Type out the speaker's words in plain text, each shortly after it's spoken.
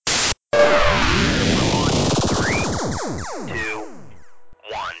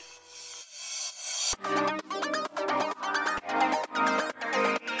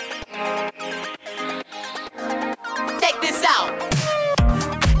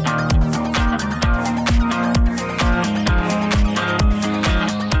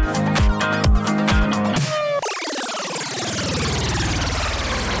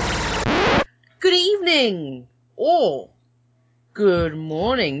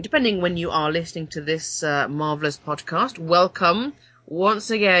evening, depending when you are listening to this marvellous podcast. Welcome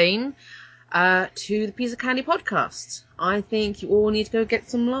once again to the Piece of Candy podcast. I think you all need to go get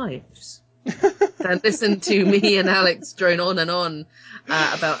some lives. And listen to me and Alex drone on and on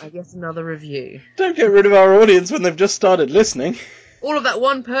about yet another review. Don't get rid of our audience when they've just started listening. All of that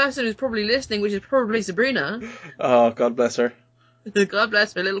one person who's probably listening, which is probably Sabrina. Oh, God bless her. God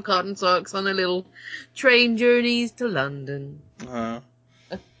bless her little cotton socks on her little train journeys to London.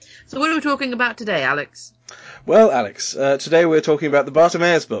 So what are we talking about today, Alex? Well, Alex, today we're talking about the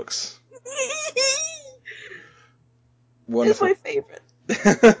Bartimaeus books. Wonderful. It's my favourite.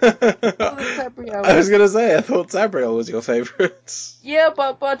 I was going to say, I thought Sabriel was your favourite. Yeah,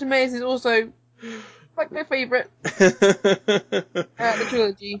 but Bartimaeus is also like my favourite. The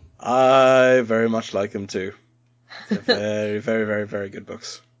trilogy. I very much like them too. They're very, very, very, very good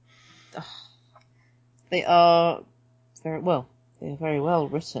books. They are very well. They're very well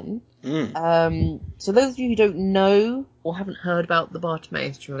written. So those of you who don't know or haven't heard about the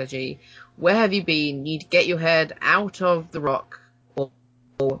Bartimaeus trilogy, where have you been? You need to get your head out of the rock, or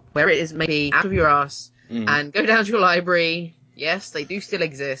where it is, maybe out of your ass, and go down to your library. Yes, they do still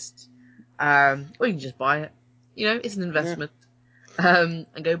exist. Or you can just buy it. You know, it's an investment. And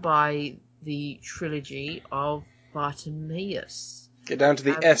go buy the trilogy of Bartimaeus. Get down to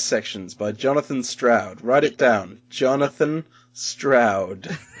the S sections by Jonathan Stroud. Write it down. Jonathan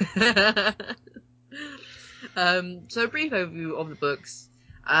Stroud. So a brief overview of the books.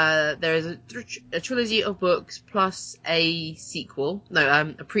 There is a trilogy of books plus a sequel. No, a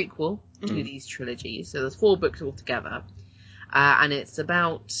prequel to these trilogies. So there's 4 books altogether. And it's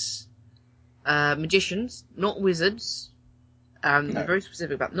about magicians, not wizards. No. Very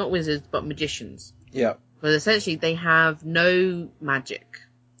specific about not wizards, but magicians. Yeah. But essentially they have no magic.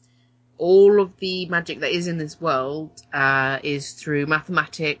 All of the magic that is in this world is through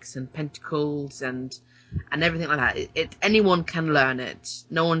mathematics and pentacles and everything like that. Anyone can learn it.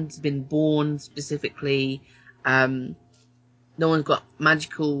 No one's been born specifically. No one's got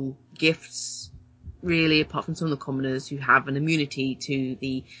magical gifts, really, apart from some of the commoners who have an immunity to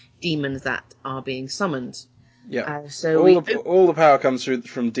the demons that are being summoned. Yeah. So all the power comes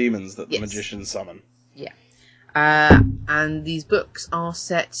from demons that the magicians summon. Yeah. And these books are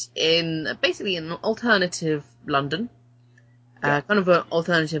set in basically an alternative London. Kind of an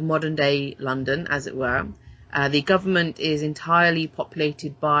alternative modern day London, as it were. The government is entirely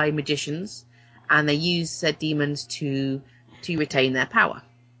populated by magicians, and they use said demons to retain their power.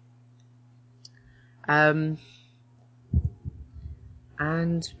 And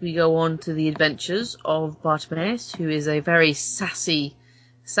we go on to the adventures of Bartimaeus, who is a very sassy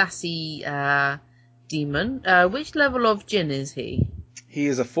demon. Which level of jinn is he? He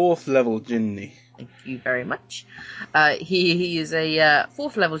is a 4th level jinni. Thank you very much. He is a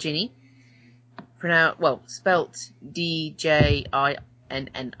 4th level jinni. Spelt D-J-I-N-N-I,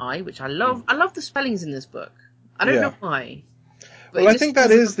 which I love. I love the spellings in this book. I don't know why. Well, I think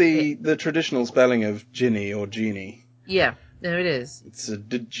that is the traditional spelling of jinni or genie. Yeah, there it is. It's a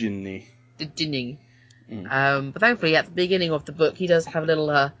jinni. Jinni. But thankfully, at the beginning of the book, he does have a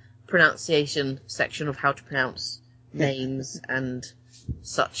little pronunciation section of how to pronounce names and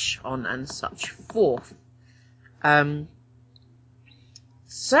such on and such forth.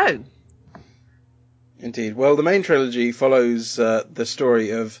 So. Indeed. Well, the main trilogy follows the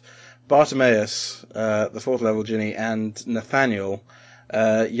story of Bartimaeus, the 4th level jinni, and Nathaniel,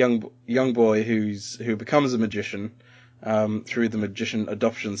 young boy who becomes a magician through the magician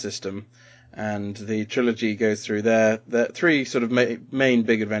adoption system. And the trilogy goes through their 3 sort of main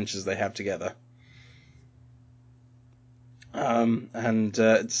big adventures they have together.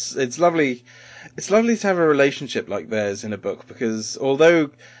 It's lovely. It's lovely to have a relationship like theirs in a book, because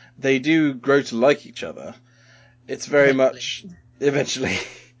although they do grow to like each other, it's very much eventually.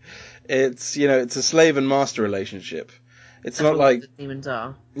 It's a slave and master relationship. It's That's not like the demons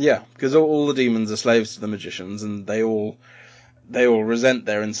are. Yeah, because all the demons are slaves to the magicians, and they all resent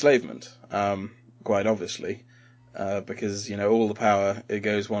their enslavement. Quite obviously, because all the power, it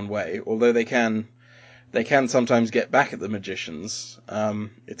goes one way. Although they can sometimes get back at the magicians.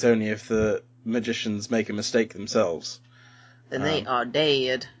 It's only if the magicians make a mistake themselves. Then they are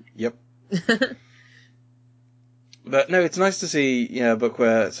dead. Yep. But no, it's nice to see a book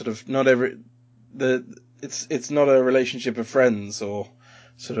where sort of it's not a relationship of friends or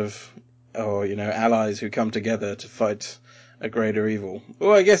allies who come together to fight a greater evil.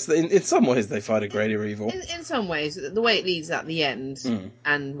 Well, I guess in some ways they fight a greater evil. In some ways, the way it leads at the end,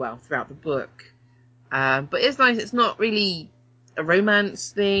 and throughout the book. But it's nice. It's not really a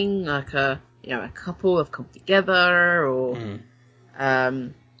romance thing, like a couple have come together, or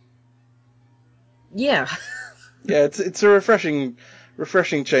Yeah. Yeah, it's a refreshing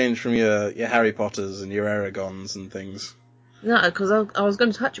change from your Harry Potters and your Aragons and things. No, because I was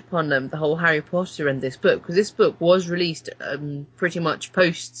going to touch upon the whole Harry Potter and this book, because this book was released pretty much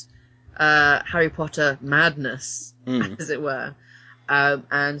post Harry Potter madness, as it were.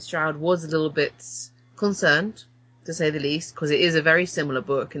 And Stroud was a little bit concerned, to say the least, because it is a very similar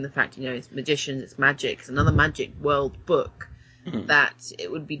book in the fact, it's magicians, it's magic, it's another magic world book, that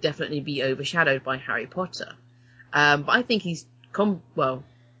it would definitely be overshadowed by Harry Potter. But I think he's done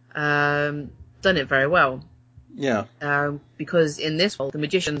it very well. Yeah. Because in this world, the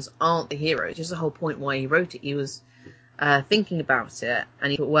magicians aren't the heroes. Just the whole point why he wrote it. He was thinking about it,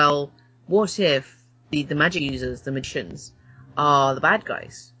 and he thought, well, what if the magic users, the magicians, are the bad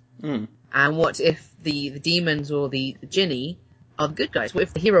guys? And what if the demons or the Jinni are the good guys? What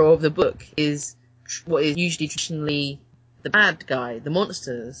if the hero of the book is what is usually traditionally the bad guy, the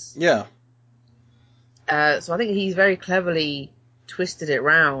monsters? Yeah. So I think he's very cleverly twisted it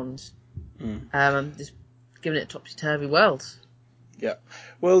round. Just giving it a topsy-turvy world. Yeah.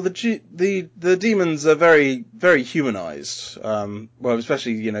 Well, the demons are very, very humanized. Well,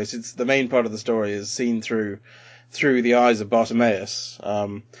 especially, since the main part of the story is seen through the eyes of Bartimaeus.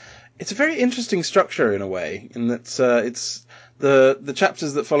 It's a very interesting structure in a way, in that it's the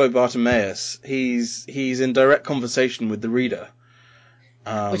chapters that follow Bartimaeus. He's in direct conversation with the reader,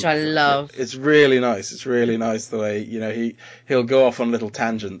 which I love. It's really nice. It's really nice the way he'll go off on little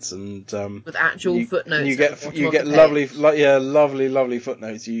tangents and with actual footnotes. You get lovely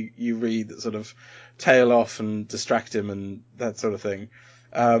footnotes you read that sort of tail off and distract him and that sort of thing.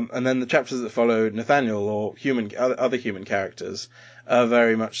 And then the chapters that follow Nathaniel or other human characters are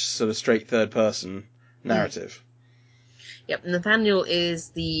very much sort of straight third person narrative. Yep, Nathaniel is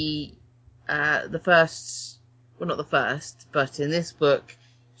the first, well, not the first, but in this book,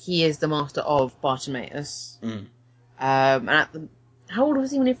 he is the master of Bartimaeus. And how old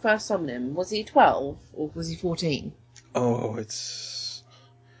was he when he first summoned him? Was he 12 or was he 14? Oh, it's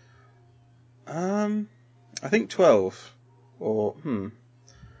I think 12 or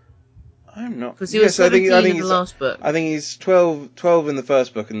I'm not. Because he was 17 in the last book. I think he's 12 in the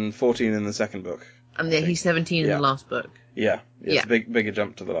first book and 14 in the second book. And he's 17 in the last book. Yeah, it's a bigger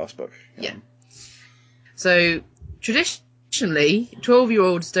jump to the last book. Yeah. So traditionally,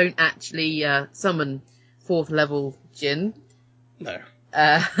 12-year-olds don't actually summon 4th level Jinn. No.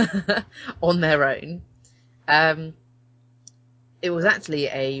 On their own. It was actually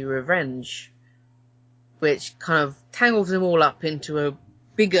a revenge, which kind of tangles them all up into a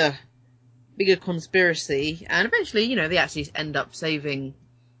bigger conspiracy, and eventually, they actually end up saving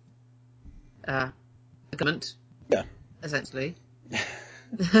the government. Yeah. Essentially.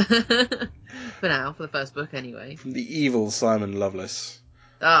 For now, for the first book anyway. From the evil Simon Lovelace.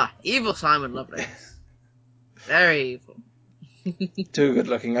 Evil Simon Lovelace. Very evil. Too good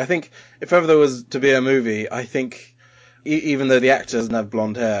looking. I think if ever there was to be a movie, I think even though the actor doesn't have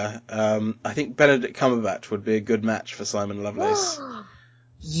blonde hair, I think Benedict Cumberbatch would be a good match for Simon Lovelace.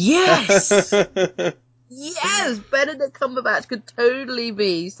 Yes! Yes! Benedict Cumberbatch could totally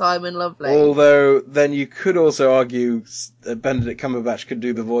be Simon Lovelace. Although, then you could also argue that Benedict Cumberbatch could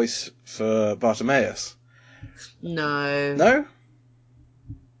do the voice for Bartimaeus. No. No?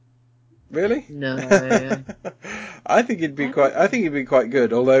 Really? No. I think it'd be quite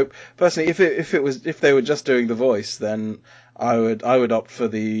good. Although, personally, if they were just doing the voice, then I would opt for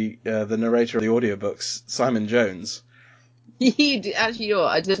the narrator of the audiobooks, Simon Jones. I did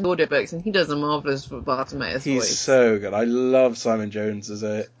audiobooks, and he does a marvellous Bartimaeus voice. He's so good. I love Simon Jones as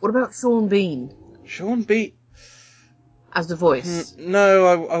a... What about Sean Bean? Sean Bean? As the voice? No,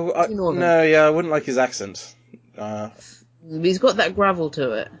 I wouldn't like his accent. He's got that gravel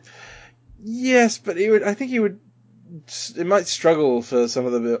to it. Yes, but it might struggle for some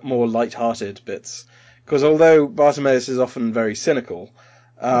of the more light-hearted bits. Because although Bartimaeus is often very cynical,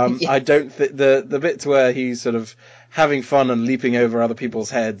 I don't think the bits where he's sort of having fun and leaping over other people's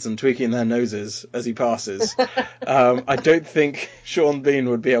heads and tweaking their noses as he passes, I don't think Sean Bean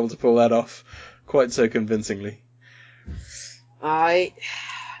would be able to pull that off quite so convincingly. Who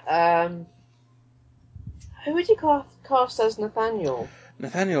would you cast as Nathaniel?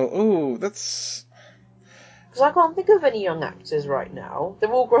 Nathaniel, that's... Because I can't think of any young actors right now.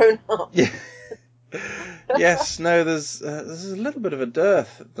 They're all grown up. Yeah. Yes, no, there's a little bit of a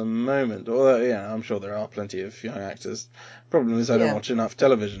dearth at the moment. Although, yeah, I'm sure there are plenty of young actors. Problem is I don't watch enough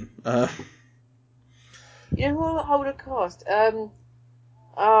television. You know who I would have cast? I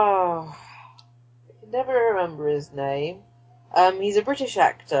can never remember his name. He's a British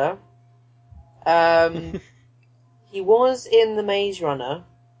actor. He was in The Maze Runner,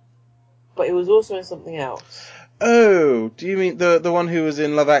 but he was also in something else. Oh, do you mean the one who was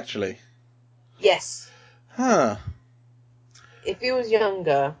in Love Actually? Yes. Huh. If he was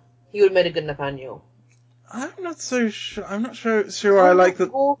younger, he would have made a good Nathaniel. I'm not so sure. I'm not sure I like the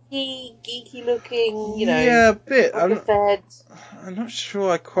gawky, geeky looking, Yeah, a bit. underfed. I'm not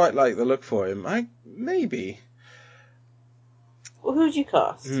sure I quite like the look for him. Maybe. Well, who'd you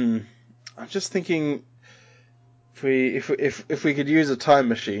cast? I'm just thinking if we could use a time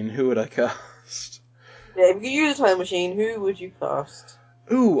machine, who would I cast? Yeah, if you could use a time machine, who would you cast?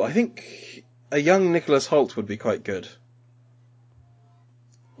 Ooh, I think a young Nicholas Hoult would be quite good.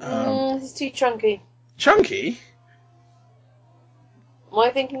 He's too chunky. Chunky? Am I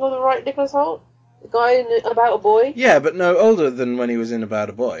thinking of the right Nicholas Hoult? The guy in About a Boy? Yeah, but no older than when he was in About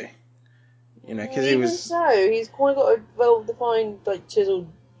a Boy. Because he was. So, he's quite got a well-defined,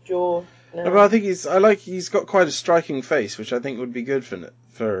 chiseled jaw. No, but I think he's got quite a striking face, which I think would be good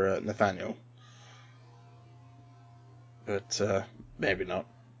for Nathaniel. But maybe not.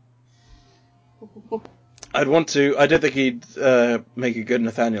 I don't think he'd make a good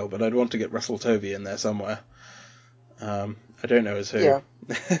Nathaniel, but I'd want to get Russell Tovey in there somewhere. I don't know as who. Yeah.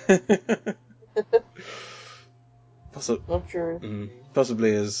 I'm sure.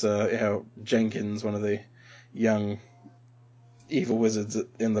 Possibly as Jenkins, one of the young evil wizards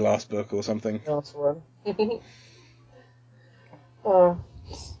in the last book or something. Last one. Well,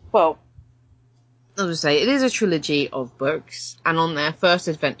 as I say, it is a trilogy of books, and on their first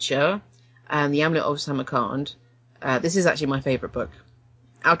adventure, The Amulet of Samarkand, this is actually my favourite book.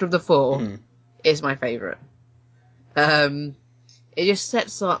 Out of the four, it's my favourite. It just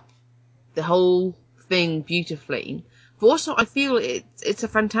sets up the whole thing beautifully. But also, I feel it's a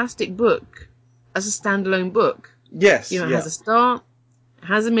fantastic book as a standalone book. Yes, it has a start,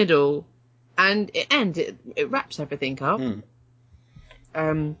 has a middle, and it ends. It wraps everything up.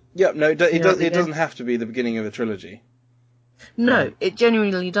 It doesn't have to be the beginning of a trilogy. No, it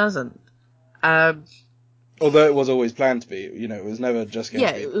genuinely doesn't. Although it was always planned to be, it was never just going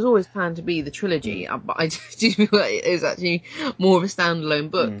to be. Yeah, it was always planned to be the trilogy, but I do feel like it is actually more of a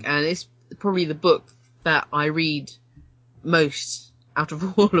standalone book, and it's probably the book that I read most out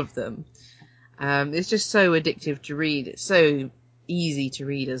of all of them. It's just so addictive to read. It's so easy to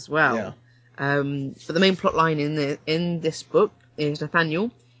read as well. Yeah. But the main plot line in this book is Nathaniel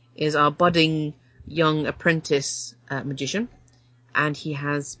is our budding young apprentice magician, and he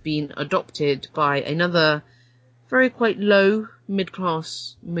has been adopted by another very quite low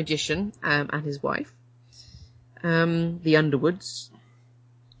mid-class magician and his wife, the Underwoods.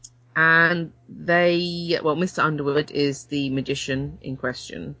 And Mr. Underwood is the magician in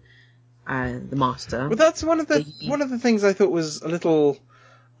question, the master. Well, that's one of the things I thought was a little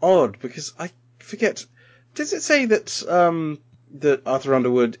odd, because I forget. Does it say that that Arthur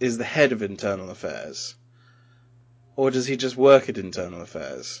Underwood is the head of Internal Affairs, or does he just work at Internal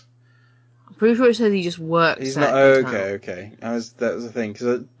Affairs? I'm pretty sure it says he just works. He's not. Okay. That was the thing.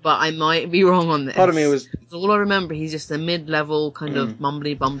 But I might be wrong on this. Part of me was. All I remember, he's just a mid-level kind of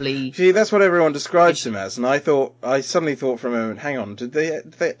mumbly bumbly. See, that's what everyone describes him as, and I suddenly thought for a moment, hang on,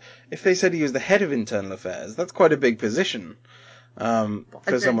 if they said he was the head of Internal Affairs, that's quite a big position.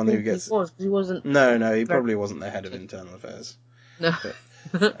 For someone who gets. He wasn't. No, he probably wasn't the head of Internal Affairs. No.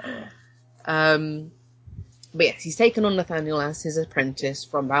 But yes, he's taken on Nathaniel as his apprentice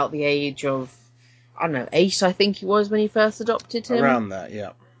from about the age of, 8, I think he was when he first adopted him. Around that,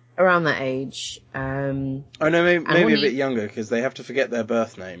 yeah. Around that age. Maybe a bit younger, because they have to forget their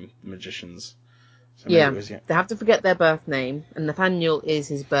birth name, magicians. So they have to forget their birth name, and Nathaniel is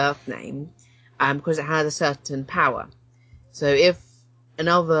his birth name, because it has a certain power. So if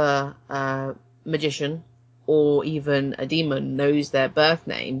another magician, or even a demon, knows their birth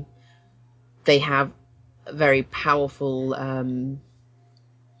name, they have a very powerful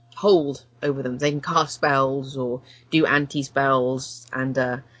hold over them. They can cast spells or do anti-spells,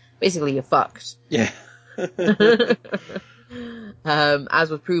 and basically you're fucked. Yeah.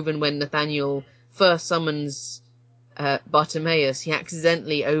 As was proven when Nathaniel first summons Bartimaeus, he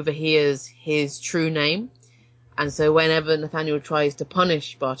accidentally overhears his true name, and so whenever Nathaniel tries to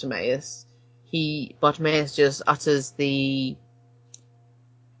punish Bartimaeus just utters the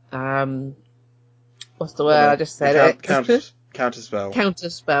what's the word? I just said it.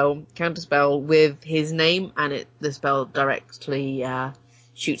 Counterspell with his name, and the spell directly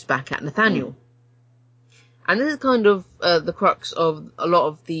shoots back at Nathaniel. And this is kind of the crux of a lot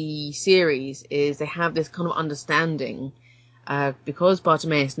of the series, is they have this kind of understanding, because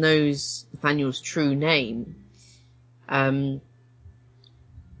Bartimaeus knows Nathaniel's true name.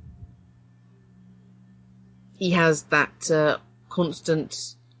 he has that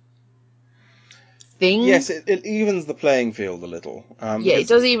constant thing. Yes, it evens the playing field a little. Yeah, it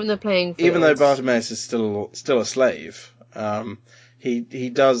does even the playing field. Even though Bartimaeus is still a slave, he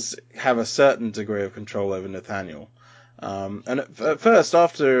does have a certain degree of control over Nathaniel. And at first,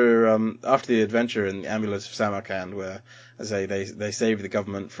 after the adventure in the Amulet of Samarkand, where, as I say, they save the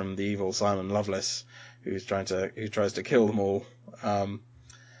government from the evil Simon Lovelace, who tries to kill them all.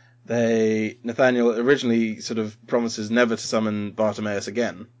 Nathaniel originally sort of promises never to summon Bartimaeus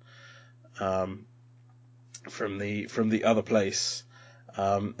again, from the other place.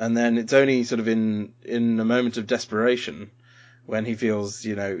 And then it's only sort of in a moment of desperation when he feels,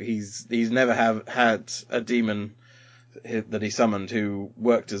 he's never had a demon that he summoned who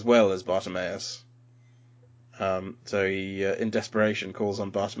worked as well as Bartimaeus. So he, in desperation, calls on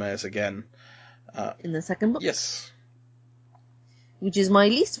Bartimaeus again. In the second book? Yes. Which is my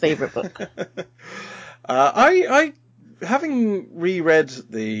least favourite book. I having reread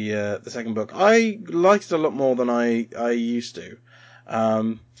the second book, I liked it a lot more than I used to.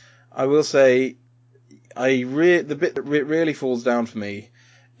 I will say, the bit that really falls down for me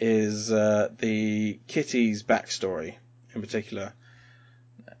is the Kitty's backstory in particular.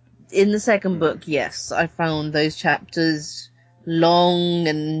 In the second book, yes, I found those chapters long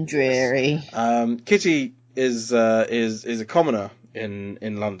and dreary. Kitty is a commoner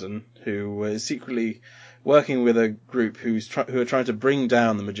in London who is secretly working with a group who are trying to bring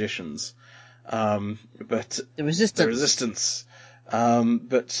down the magicians. But the resistance.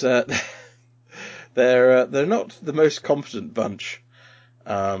 They're not the most competent bunch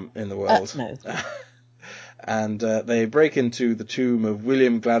in the world. No. And they break into the tomb of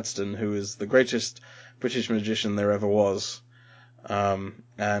William Gladstone, who is the greatest British magician there ever was.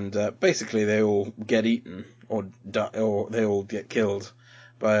 And basically they all get eaten or they all get killed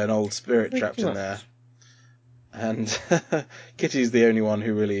by an old spirit trapped in there. And Kitty's the only one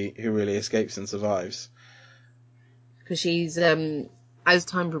who really escapes and survives. Because she's, as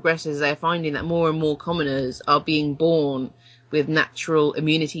time progresses, they're finding that more and more commoners are being born with natural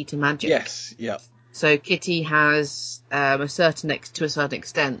immunity to magic. Yes, yeah. So Kitty has, to a certain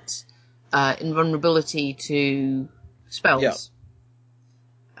extent, invulnerability to spells.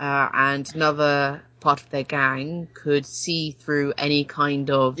 Yeah. And another part of their gang could see through any kind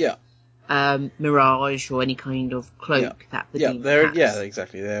of mirage or any kind of cloak that the demon has. Yeah,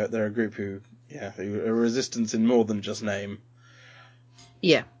 exactly. They're a group who are resistance in more than just name.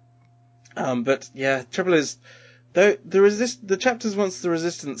 Yeah. But yeah, trouble is, though the chapters once the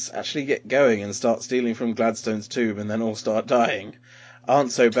resistance actually get going and start stealing from Gladstone's tomb and then all start dying,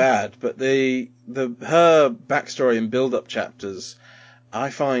 aren't so bad. But her backstory and build-up chapters, I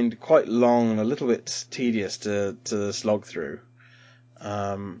find quite long and a little bit tedious to slog through.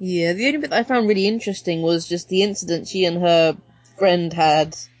 Yeah, the only bit that I found really interesting was just the incident she and her friend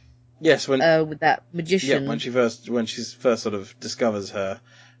had. Yes, with that magician. Yeah, when she first sort of discovers her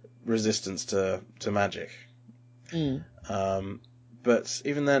resistance to magic. But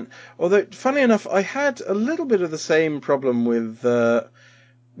even then, although funny enough, I had a little bit of the same problem with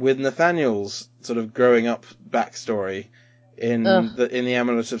Nathaniel's sort of growing up backstory in the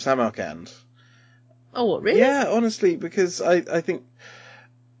Amulet of Samarkand. Oh, what, really? Yeah, honestly, because I think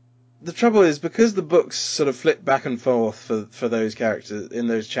the trouble is, because the books sort of flip back and forth for those characters in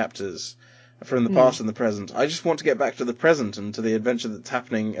those chapters from the past and the present, I just want to get back to the present and to the adventure that's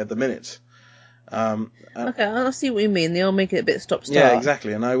happening at the minute. Okay, I see what you mean. They all make it a bit stop-start. Yeah,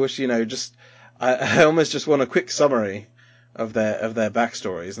 exactly. And I wish, I almost just want a quick summary of their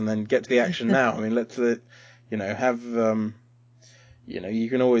backstories and then get to the action now. I mean, let's have you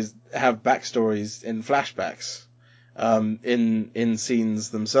can always have backstories in flashbacks. In scenes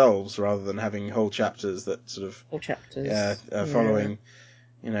themselves, rather than having whole chapters that sort of following,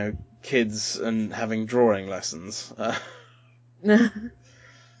 kids and having drawing lessons.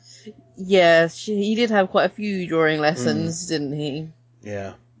 Yeah, he did have quite a few drawing lessons, didn't he?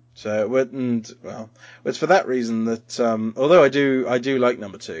 Yeah. So it's for that reason that although I do like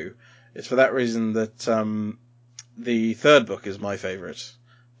number 2, it's for that reason that the third book is my favourite.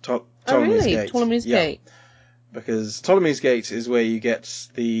 Ptolemy's Gate. Ptolemy's Gate. Because Ptolemy's Gate is where you get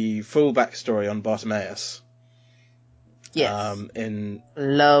the full backstory on Bartimaeus. Yes.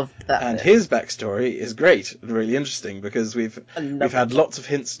 Loved that. And his backstory is great and really interesting because we've had lots of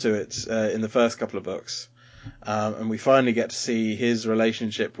hints to it in the first couple of books. And we finally get to see his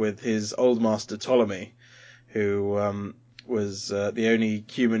relationship with his old master Ptolemy, who was the only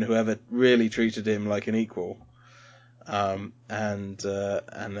human who ever really treated him like an equal. And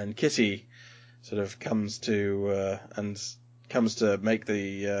then Kitty sort of comes to make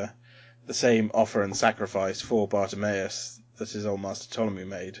the the same offer and sacrifice for Bartimaeus that his old master Ptolemy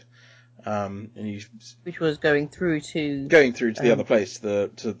made. Which was going through to the other place, to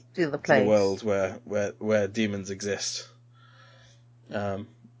the world where demons exist.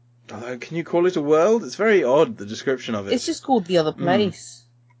 Although, can you call it a world? It's very odd, the description of it. It's just called the other place.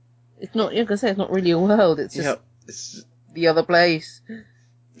 It's not. Like I say, it's not really a world. It's just it's the other place.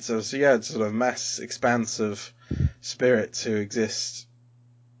 So yeah, it's sort of mass expanse of spirits who exist.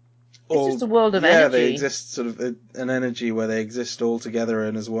 It's just a world of energy. Yeah, they exist sort of an energy where they exist all together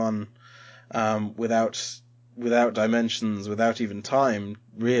and as one, without dimensions, without even time,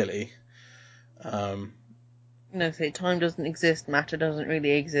 really. So time doesn't exist, matter doesn't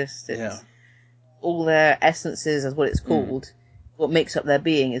really exist. It's all their essences is what it's called. What makes up their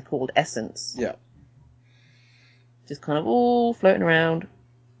being is called essence. Yeah. Just kind of all floating around.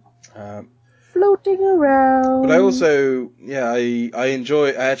 Floating around. But I also, I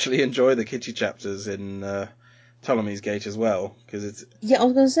actually enjoy the Kitty chapters in Ptolemy's Gate as well, because it's... Yeah, I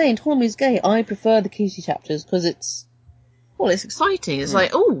was going to say, in Ptolemy's Gate, I prefer the Kitty chapters, because it's exciting. It's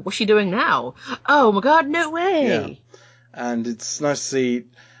like, oh, what's she doing now? Oh my god, no way! Yeah. And it's nice to see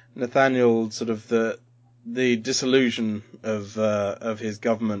Nathaniel sort of the disillusion of his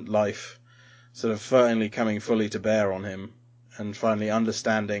government life sort of finally coming fully to bear on him, and finally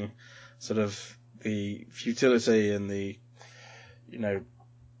understanding sort of the futility and the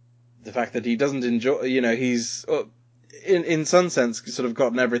fact that he doesn't enjoy, he's in some sense sort of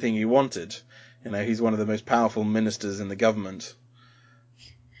gotten everything he wanted. He's one of the most powerful ministers in the government.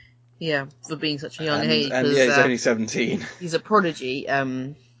 Yeah, for being such a young age. And he's only 17. He's a prodigy.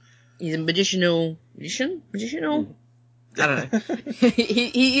 He's a magician? I don't know.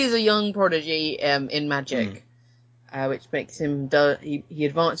 he is a young prodigy in magic, which makes him he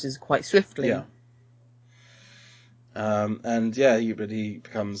advances quite swiftly. Yeah. But he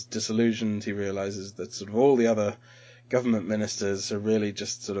becomes disillusioned. He realizes that sort of all the other government ministers are really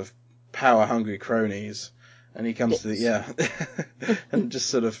just sort of power-hungry cronies, and he comes and just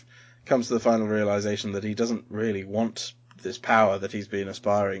sort of comes to the final realization that he doesn't really want this power that he's been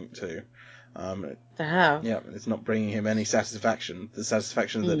aspiring to. To have. Yeah, it's not bringing him any satisfaction. The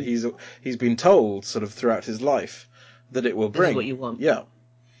satisfaction that he's been told sort of throughout his life that it will bring. This is what you want. Yeah.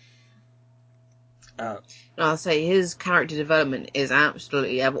 I'll say his character development is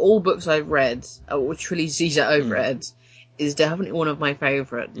absolutely, of all books I've read, or trilogies that I've read, is definitely one of my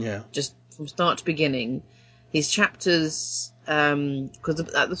favourite. Yeah. Just from start to beginning. His chapters, because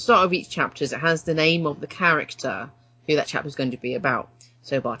at the start of each chapter it has the name of the character who that chapter is going to be about.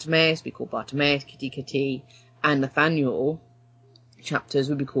 So Bartimaeus, we call Bartimaeus, Kitty, and Nathaniel chapters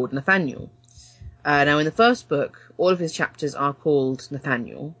would be called Nathaniel. Now in the first book, all of his chapters are called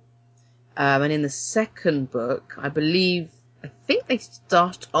Nathaniel. And in the second book, I think they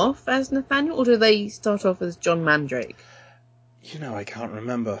start off as Nathaniel, or do they start off as John Mandrake? I can't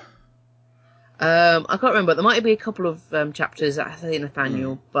remember. I can't remember. There might be a couple of chapters that say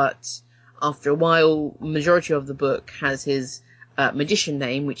Nathaniel, but after a while, majority of the book has his magician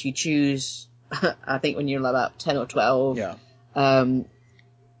name, which you choose, I think, when you're about 10 or 12. Yeah.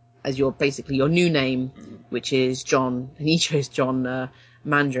 As basically your new name, which is John, and he chose John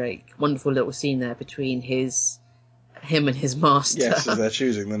Mandrake. Wonderful little scene there between him and his master. Yes, as they're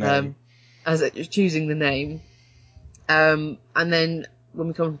choosing the name. And then when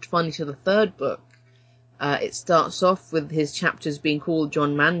we come finally to the third book, it starts off with his chapters being called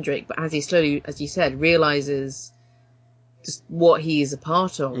John Mandrake, but as he slowly, as you said, realises just what he is a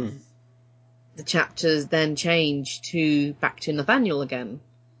part of, the chapters then change back to Nathaniel again.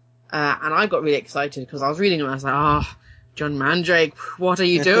 And I got really excited because I was reading them and I was like, John Mandrake, what are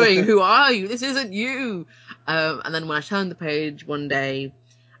you doing? Who are you? This isn't you. And then when I turned the page one day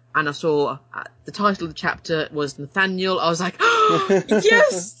and I saw the title of the chapter was Nathaniel, I was like,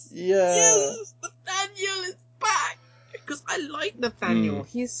 yes! Yes! Nathaniel is back! Because I like Nathaniel.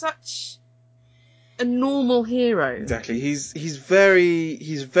 He's such a normal hero. Exactly. He's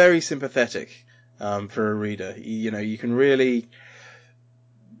very sympathetic for a reader. You can really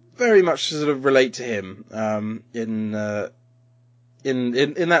very much sort of relate to him in that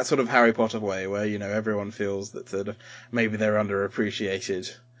sort of Harry Potter way, where everyone feels that sort of maybe they're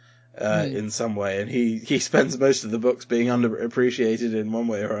underappreciated in some way, and he spends most of the books being underappreciated in one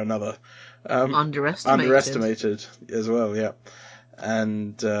way or another. Underestimated as well, yeah.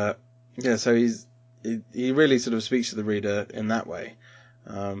 And so he really sort of speaks to the reader in that way.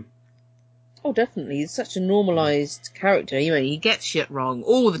 Oh, definitely. He's such a normalised character. He gets shit wrong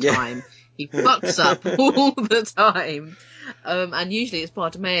all the time. He fucks up all the time. And usually it's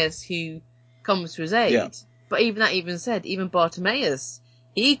Bartimaeus who comes to his aid. Yeah. But even said, even Bartimaeus,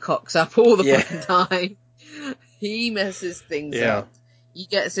 he cocks up all the Yeah. fucking time. He messes things up. He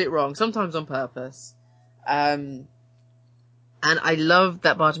gets it wrong, sometimes on purpose. And I love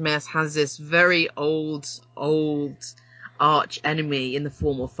that Bartimaeus has this very old arch enemy in the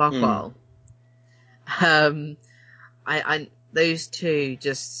form of Farquaad. Those two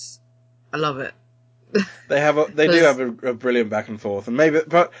just, I love it. They do have a brilliant back and forth, and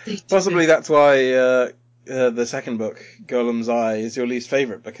possibly that's why the second book, Golem's Eye, is your least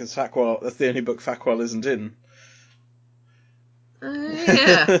favourite, because Farquaad, that's the only book Farquaad isn't in.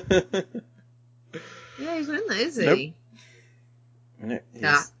 Yeah. Yeah, he's not in there, is he? Nope.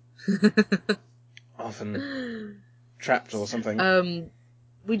 He's often trapped or something.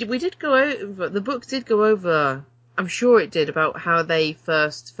 We did go over, the book did go over, I'm sure it did, about how they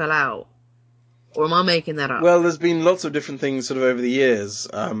first fell out. Or am I making that up? Well, there's been lots of different things sort of over the years,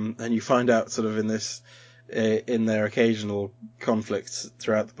 and you find out sort of in their occasional conflicts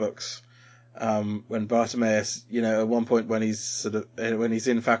throughout the books. When Bartimaeus, at one point when he's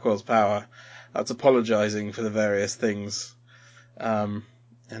in Farquaad's power, that's apologising for the various things. I'm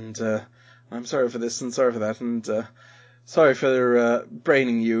sorry for this and sorry for that, and sorry for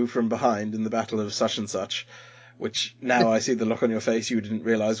braining you from behind in the battle of such and such, which now I see the look on your face you didn't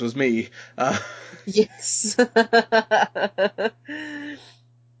realise was me. Yes.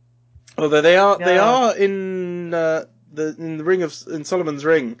 Although they are in in Solomon's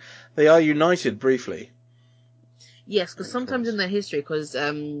Ring, they are united briefly. Yes, because sometimes in their history, because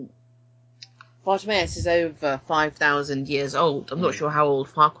Bartimaeus is over 5,000 years old. I'm not sure how old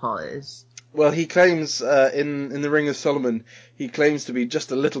Farquaad is. Well, he claims in the Ring of Solomon, he claims to be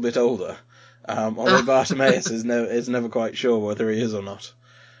just a little bit older. Although Bartimaeus is never quite sure whether he is or not.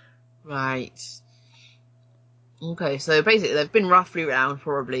 Right. Okay, so basically they've been roughly around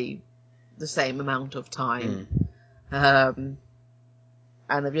probably the same amount of time. And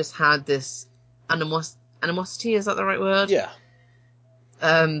they've just had this animosity, is that the right word? Yeah.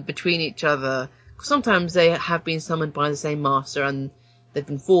 Between each other. Sometimes they have been summoned by the same master and they've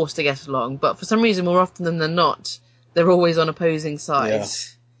been forced to get along, but for some reason, more often than not, they're always on opposing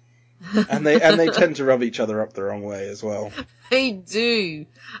sides. Yeah. and they tend to rub each other up the wrong way as well. They do.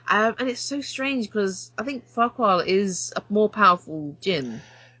 And it's so strange because I think Farquaad is a more powerful djinn.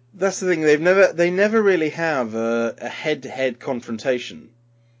 That's the thing. They never really have a head-to-head confrontation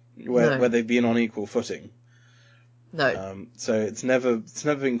where they've been on equal footing. No. So it's never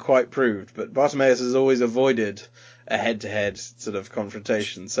been quite proved. But Bartimaeus has always avoided a head-to-head sort of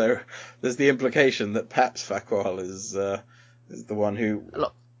confrontation. So there's the implication that perhaps Farquaad is the one who A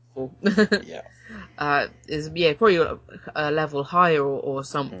lot. Yeah. Is probably a level higher or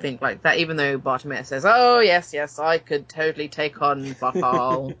something like that. Even though Bartimaeus says, "Oh yes, I could totally take on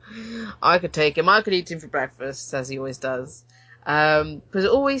Farquaad. I could take him. I could eat him for breakfast," as he always does. Because it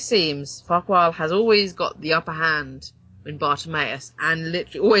always seems Farquaad has always got the upper hand in Bartimaeus, and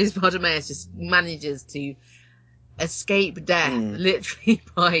literally always Bartimaeus just manages to escape death literally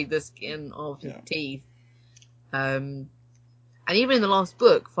by the skin of his teeth. And even in the last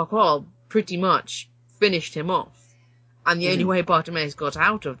book, Farquaad pretty much finished him off. And the only way Bartimaeus got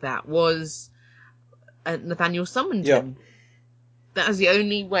out of that was Nathaniel summoned him. That was the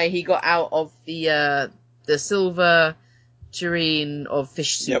only way he got out of the silver tureen of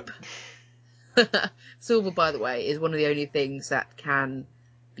fish soup. Yep. Silver, by the way, is one of the only things that can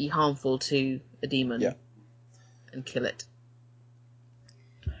be harmful to a demon and kill it.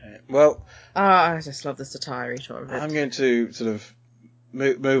 Well, I just love the satire of it. I'm going to sort of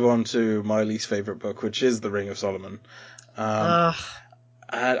move on to my least favourite book, which is The Ring of Solomon. And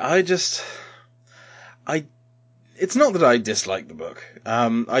it's not that I dislike the book.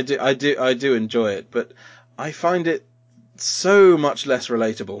 I do enjoy it, but I find it so much less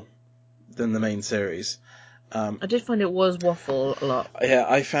relatable than the main series. I did find it was waffle a lot. Yeah,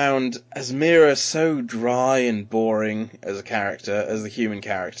 I found Asmira so dry and boring as a character, as the human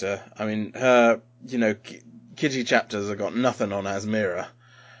character. I mean, her, kitty chapters have got nothing on Asmira.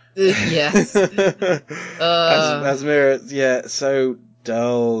 Yes. Asmira, so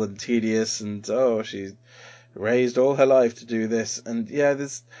dull and tedious, and she's raised all her life to do this, and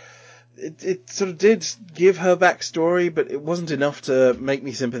it sort of did give her backstory, but it wasn't enough to make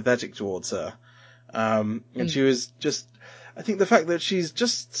me sympathetic towards her. And she was just, I think the fact that she's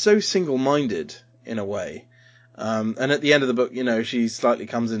just so single-minded in a way. And at the end of the book, she slightly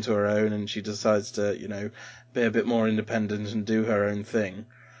comes into her own and she decides to, be a bit more independent and do her own thing.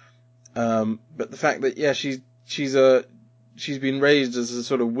 But the fact that, she's been raised as a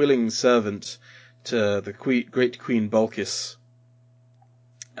sort of willing servant to the great Queen Balkis.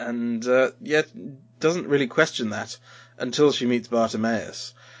 And, doesn't really question that until she meets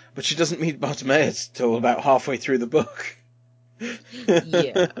Bartimaeus. But she doesn't meet Bartimaeus till about halfway through the book.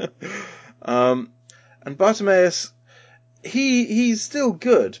 Yeah. And Bartimaeus, he's still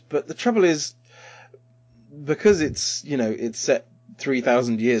good, but the trouble is, because it's set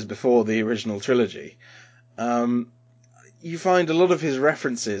 3,000 years before the original trilogy, you find a lot of his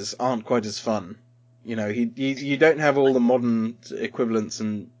references aren't quite as fun. You don't have all the modern equivalents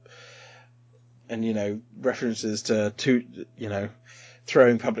and references to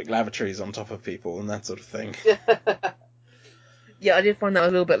throwing public lavatories on top of people and that sort of thing. Yeah, I did find that a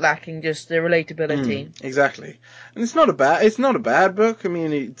little bit lacking, just the relatability. Exactly, and it's not a bad book. I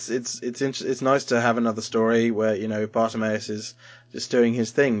mean, it's nice to have another story where Bartimaeus is just doing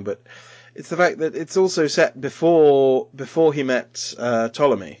his thing, but it's the fact that it's also set before he met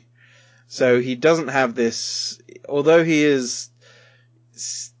Ptolemy, so he doesn't have this. Although he is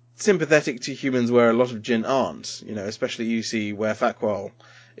sympathetic to humans where a lot of Jinn aren't, especially you see where Fakwal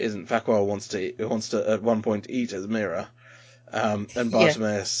isn't. Fakwal wants to at one point eat Azmira. And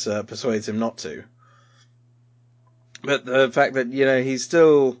Bartimaeus persuades him not to. But the fact that he's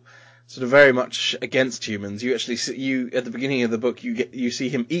still sort of very much against humans. You actually at the beginning of the book you see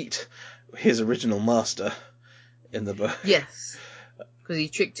him eat his original master in the book. Yes, because he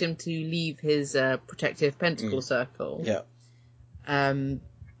tricked him to leave his protective pentacle circle. Yeah.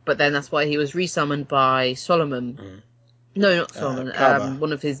 But then that's why he was resummoned by Solomon. No, not Solomon. Kaba.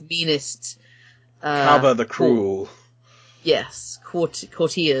 One of his meanest. Kaba the Cruel. Yes,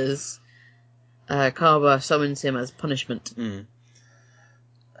 courtiers. Kaba summons him as punishment. And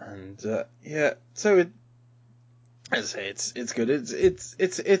so as I say, it's good.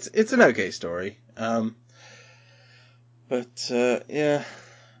 It's an okay story. But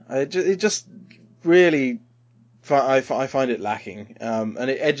it just really I find it lacking. And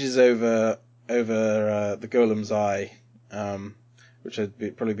it edges over the Golem's Eye, which would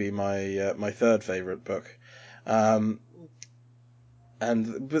probably be my third favourite book. The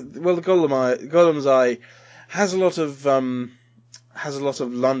Golem's Eye has a lot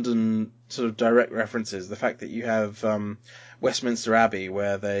of London sort of direct references. The fact that you have Westminster Abbey,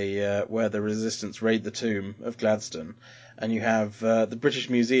 where the Resistance raid the tomb of Gladstone, and you have the British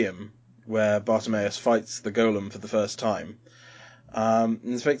Museum, where Bartimaeus fights the Golem for the first time.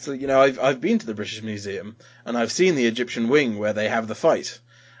 In fact, I've been to the British Museum and I've seen the Egyptian wing where they have the fight.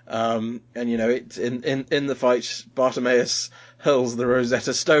 And it's in the fight, Bartimaeus hurls the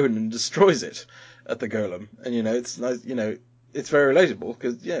Rosetta Stone and destroys it at the Golem. And it's nice, it's very relatable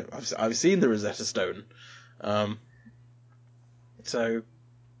because I've seen the Rosetta Stone. So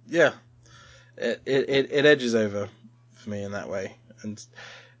yeah, it edges over for me in that way. And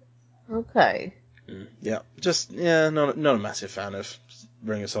okay. Not a massive fan of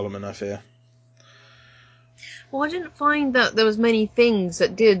Ring of Solomon, I fear. Well, I didn't find that there was many things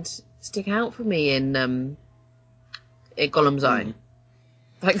that did stick out for me in Golem's Eye.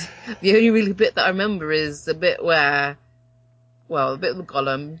 Like, the only really bit that I remember is the bit where, the bit with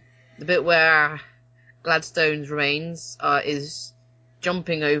Golem, the bit where Gladstone's remains is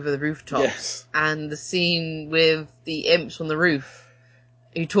jumping over the rooftops, yes. And the scene with the imps on the roof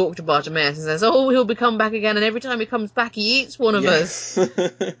who talk to Bartimaeus and says, he'll be come back again, and every time he comes back he eats one of us.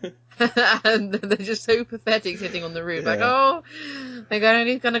 And they're just so pathetic sitting on the roof, he's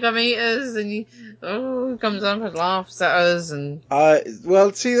gonna come eat us, and he comes up and laughs at us, and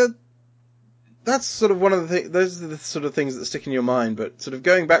that's sort of one of the things. Those are the sort of things that stick in your mind. But sort of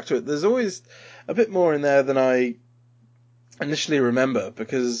going back to it, there's always a bit more in there than I initially remember,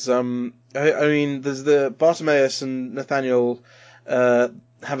 because there's the Bartimaeus and Nathaniel have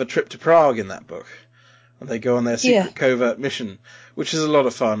a trip to Prague in that book. And they go on their secret covert mission, which is a lot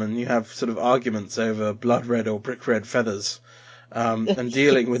of fun, and you have sort of arguments over blood red or brick red feathers, and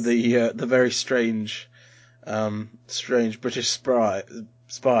dealing with the very strange British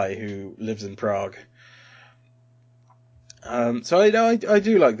spy who lives in Prague. So I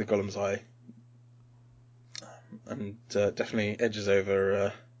do like the Golem's Eye, and definitely edges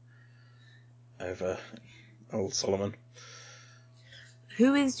over old Solomon.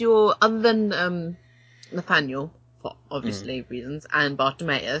 Who is your, other than Nathaniel, for obviously reasons, and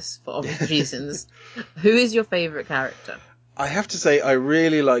Bartimaeus, for obvious reasons, who is your favourite character? I have to say, I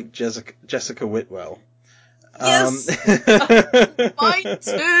really like Jessica Whitwell. Yes! Mine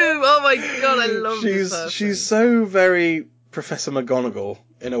too! Oh my god, I love this person. She's so very Professor McGonagall,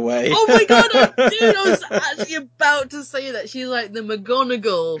 in a way. Oh my god, I was actually about to say that. She's like the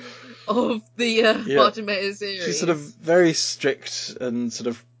McGonagall of the Bartimaeus series. She's sort of very strict and sort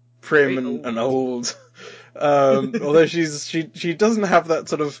of prim and old. Although she doesn't have that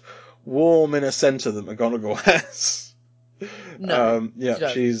sort of warm inner centre that McGonagall has. No. Yeah,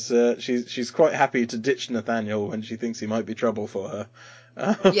 she's quite happy to ditch Nathaniel when she thinks he might be trouble for her.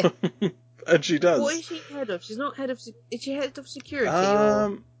 Yeah. And she does. What is she head of? She's not head of... Is she head of security or...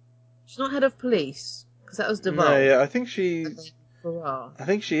 Um, She's not head of police, because that was Duval. no, yeah, I think And then Farrar. I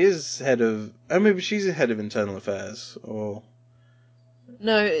think she is head of... Oh, maybe she's a head of internal affairs, or...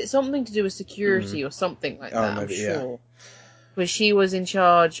 No, it's something to do with security or something like that, maybe, I'm sure. But she was in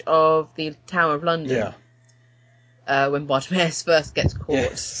charge of the Tower of London. Yeah. When Bartimaeus first gets caught.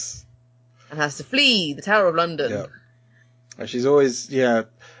 Yes. And has to flee the Tower of London. Yeah. And she's always,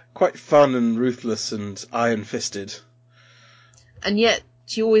 quite fun and ruthless and iron-fisted. And yet,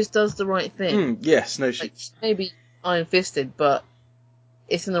 she always does the right thing. Yes, no, she... Like, she may be iron-fisted, but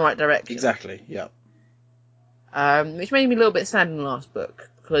it's in the right direction. Exactly, yeah. Which made me a little bit sad in the last book,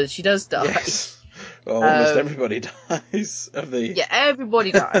 because she does die. Yes. Well, almost everybody dies Yeah,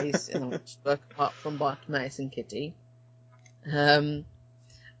 everybody dies in the last book, apart from Bartimaeus and Kitty.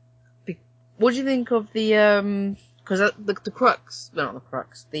 What do you think of the, because the crux, well, not the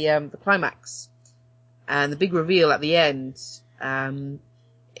crux, the climax, and the big reveal at the end,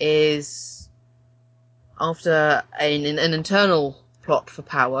 is after an internal plot for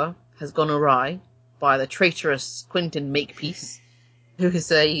power has gone awry by the traitorous Quentin Makepeace, who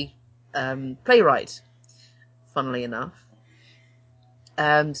is a playwright, funnily enough,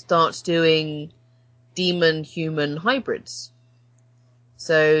 starts doing demon-human hybrids.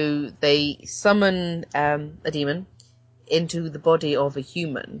 So they summon a demon into the body of a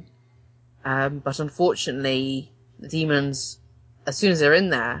human, but unfortunately the demons, as soon as they're in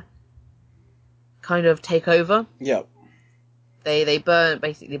there, kind of take over. Yep. They burn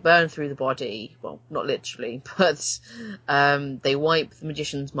through the body. Well, not literally, but they wipe the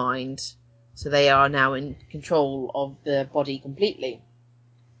magician's mind, so they are now in control of the body completely.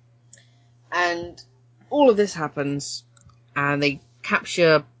 And all of this happens, and they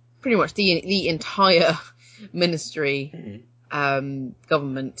capture pretty much the entire ministry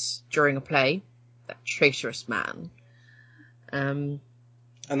government during a play. That traitorous man. And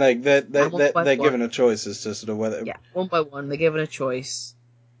they're given a choice as to sort of whether... Yeah, one by one, they're given a choice.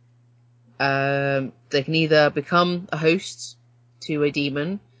 They can either become a host to a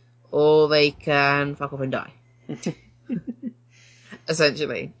demon, or they can fuck off and die.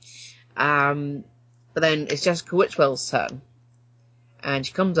 Essentially. But then it's Jessica Whitwell's turn. And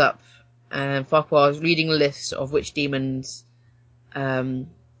she comes up, and Farquhar is reading a list of which demons are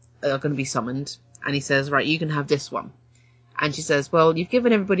going to be summoned. And he says, right, you can have this one. And she says, well, you've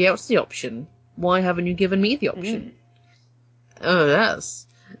given everybody else the option. Why haven't you given me the option? Oh, yes.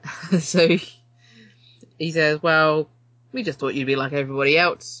 So he says, well, we just thought you'd be like everybody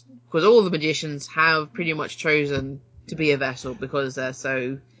else. Because all the magicians have pretty much chosen to be a vessel because they're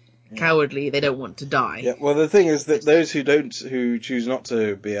so cowardly, they don't want to die. Yeah, well, the thing is that those who choose not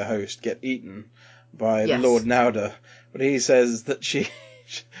to be a host get eaten by Lord Nauder. But he says that she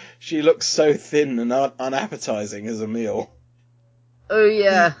looks so thin and unappetizing as a meal. Oh,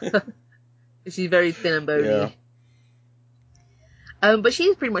 yeah. She's very thin and bony. Yeah. But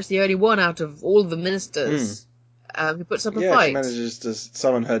she's pretty much the only one out of all the ministers who puts up a fight. She manages to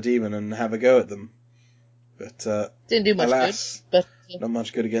summon her demon and have a go at them. But didn't do much alas, good. But, not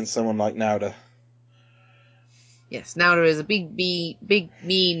much good against someone like Nauder. Yes, Nauder is a big,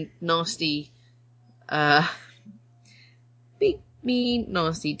 mean, nasty,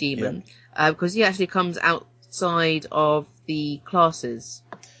 demon. Because he actually comes outside of the classes,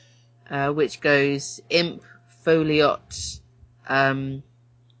 which goes Imp, Foliot,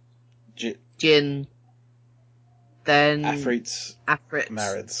 Jinn, then Afrit,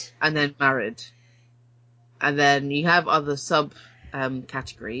 Marids, and then Marid. And then you have other sub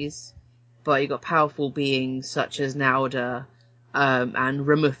categories, but you've got powerful beings such as Nauder and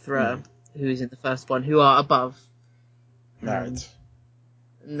Ramuthra, who's in the first one, who are above Marids.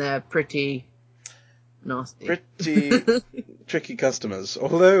 And they're pretty nasty. Pretty tricky customers.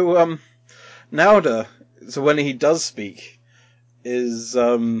 Although Nauder, so when he does speak,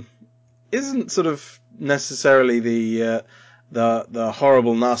 isn't sort of necessarily the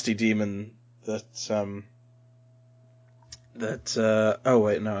horrible nasty demon that oh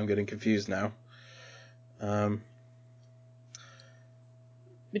wait, no, I'm getting confused now.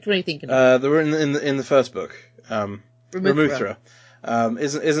 Which one are you thinking of? They were in the first book. Ramuthra.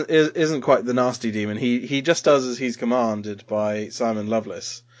 Isn't quite the nasty demon. He just does as he's commanded by Simon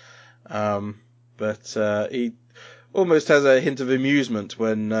Lovelace. But he almost has a hint of amusement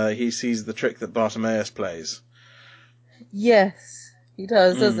when he sees the trick that Bartimaeus plays. Yes, he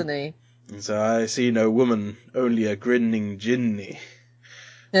does, doesn't he? And so I see no woman, only a grinning jinni.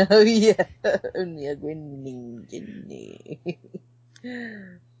 Oh yeah, only a grinning Ginny.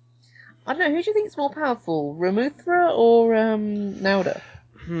 I don't know, who do you think is more powerful, Ramuthra or Nauda?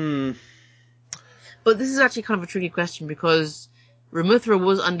 But this is actually kind of a tricky question because Ramuthra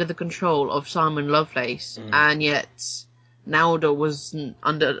was under the control of Simon Lovelace, and yet Nauda wasn't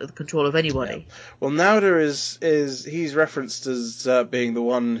under the control of anybody. Yeah. Well, Nauda he's referenced as being the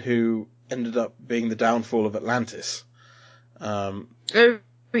one who ended up being the downfall of Atlantis. Oh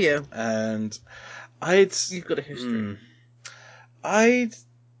yeah, and you've got a history. I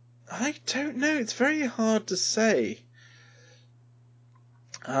don't know. It's very hard to say.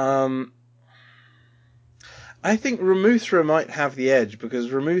 I think Ramuthra might have the edge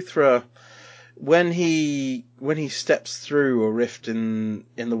because Ramuthra, when he steps through a rift in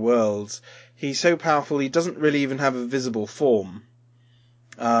the worlds, he's so powerful he doesn't really even have a visible form.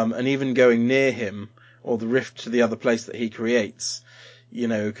 And even going near him or the rift to the other place that he creates,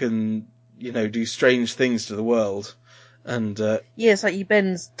 can do strange things to the world. And it's like he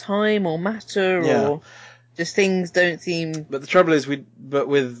bends time or matter or just things don't seem. But the trouble is, with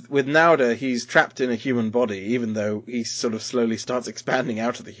Nauda, he's trapped in a human body, even though he sort of slowly starts expanding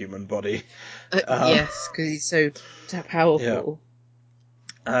out of the human body. Yes, because he's so powerful.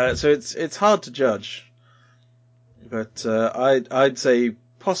 Yeah. So it's hard to judge, but I'd say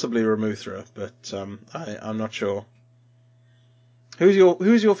possibly Ramuthra, but I'm not sure.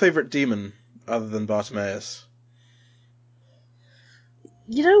 Who's your favourite demon other than Bartimaeus?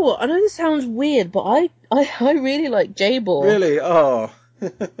 You know what? I know this sounds weird, but I really like Jabor. Really? Oh.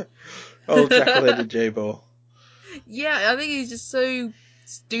 Old jackal-headed Jabor. Yeah, I think he's just so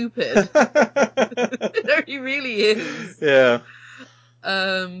stupid. No, he really is. Yeah.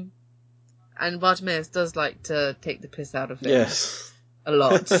 And Bartimaeus does like to take the piss out of him. Yes. A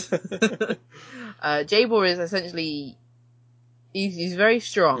lot. Jabor is essentially... He's very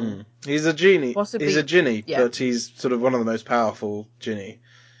strong. He's a genie. Possibly, he's a Jinni, but he's sort of one of the most powerful Jinni.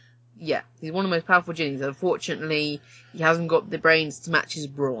 Yeah, he's one of the most powerful Jinnis. Unfortunately, he hasn't got the brains to match his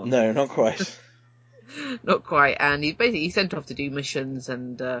brawn. No, not quite. Not quite. And he's sent off to do missions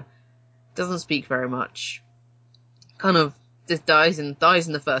and doesn't speak very much. Kind of just dies in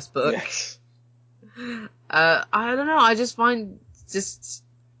the first book. Yes. I don't know. I just find just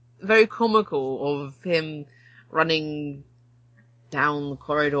very comical of him running down the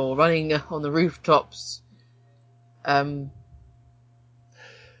corridor, running on the rooftops, and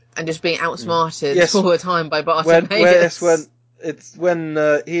just being outsmarted all the time by Bartimaeus. When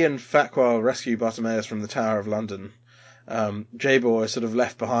he and Farquaad rescue Bartimaeus from the Tower of London, Jabor is sort of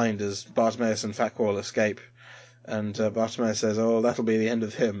left behind as Bartimaeus and Farquaad escape. And Bartimaeus says, "Oh, that'll be the end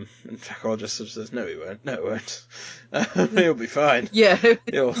of him." And Farquaad just sort of says, "No, he won't. No, he won't. He'll be fine. Yeah.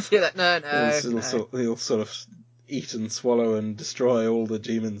 He'll sort of eat and swallow and destroy all the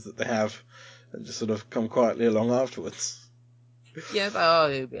demons that they have, and just sort of come quietly along afterwards." Yeah,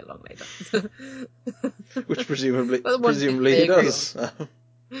 but he'll be along later. Which presumably he does.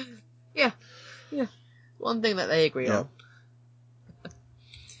 Yeah. One thing that they agree on.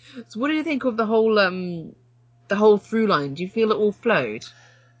 So, what do you think of the whole through line? Do you feel it all flowed?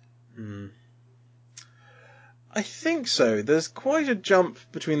 I think so. There's quite a jump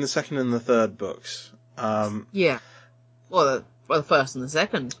between the second and the third books. Yeah. Well, the first and the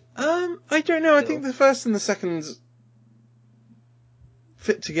second. I don't know. I think the first and the second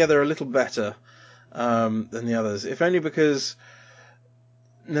fit together a little better than the others, if only because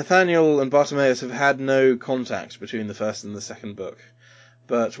Nathaniel and Bartimaeus have had no contact between the first and the second book.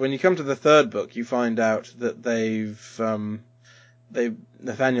 But when you come to the third book, you find out that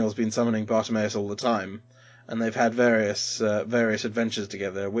Nathaniel's been summoning Bartimaeus all the time, and they've had various adventures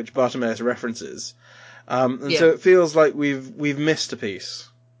together, which Bartimaeus references. So it feels like we've missed a piece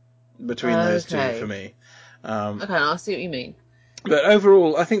between those two for me. Okay, I see what you mean. But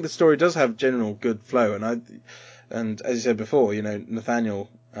overall, I think the story does have general good flow, and as you said before, Nathaniel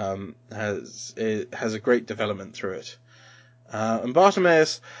has a great development through it, and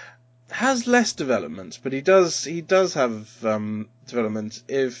Bartimaeus has less development, but he does have development,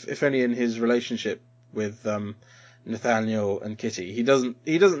 if only in his relationship with Nathaniel and Kitty. He doesn't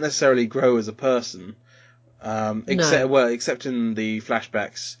necessarily grow as a person, except in the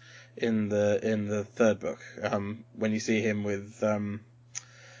flashbacks in the third book, when you see him with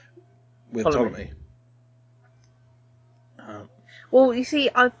Ptolemy. Well, you see,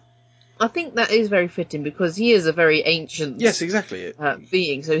 I think that is very fitting because he is a very ancient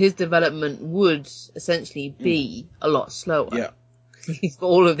being, so his development would essentially be a lot slower. Yeah. He's got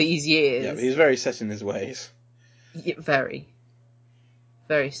all of these years. Yeah, but he's very set in his ways. Yeah, very.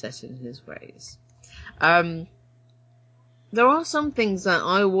 Very set in his ways. There are some things that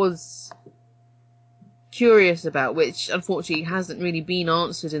I was curious about, which unfortunately hasn't really been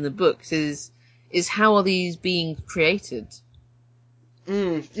answered in the books, is how are these beings created?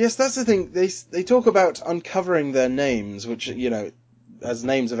 Yes, that's the thing. They talk about uncovering their names, which, as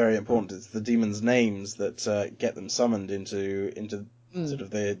names are very important, it's the demons' names that get them summoned into sort of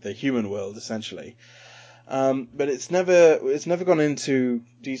the human world, essentially. But it's never gone into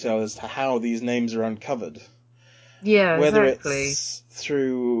detail as to how these names are uncovered. Yeah, Whether exactly. it's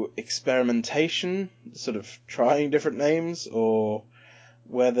through experimentation, sort of trying different names, or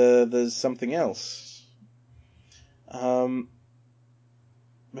whether there's something else.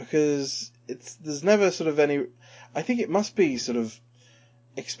 Because there's never sort of any. I think it must be sort of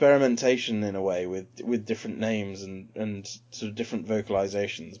experimentation in a way with different names and sort of different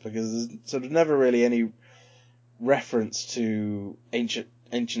vocalizations, because there's sort of never really any reference to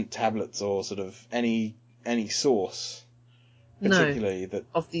ancient tablets or sort of any source particularly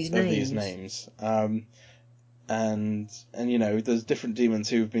of these names. And there's different demons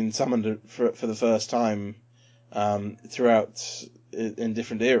who've been summoned for the first time throughout in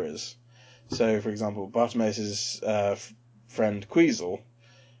different eras. So, for example, Bartimaeus' friend Queasel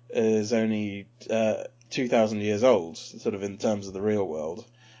is only 2,000 years old, sort of in terms of the real world,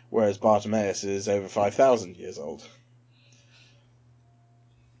 whereas Bartimaeus is over 5,000 years old.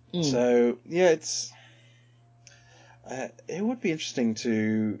 So, yeah, it would be interesting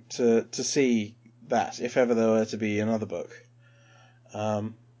to see that if ever there were to be another book.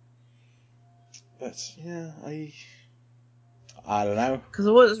 But yeah, I don't know. Because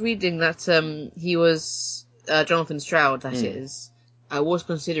I was reading that he was Jonathan Stroud, that is, was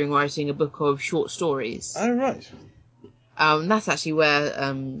considering writing a book of short stories. Oh, right. That's actually where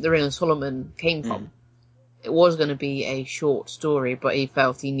The Ring of Solomon came from. It was going to be a short story, but he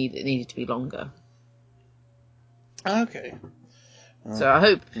felt it needed to be longer. Okay. So I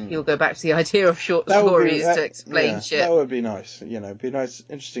hope he'll go back to the idea of short stories to explain shit. That would be nice. It'd be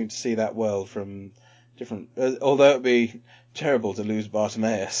interesting to see that world from different. Although it'd be terrible to lose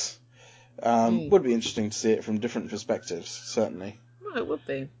Bartimaeus, would be interesting to see it from different perspectives. Certainly. Well, it would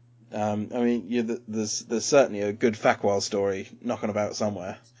be. I mean, there's certainly a good Fackwell story knocking about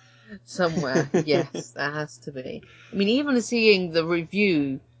somewhere. Somewhere, yes, there has to be. I mean, even seeing the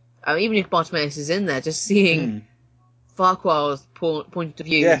review, even if Bartimaeus is in there, just seeing Farquhar's point of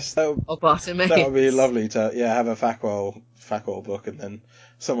view of Bartimaeus. That would be lovely to have a Fackwell book, and then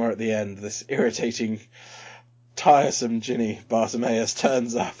somewhere at the end, this irritating, tiresome Ginny Bartimaeus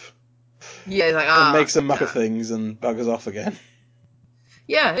turns up. Yeah, like, and makes a muck of things and buggers off again.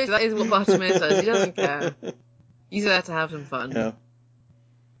 Yeah, that is what Bartimaeus does. He doesn't care. He's there to have some fun. Yeah.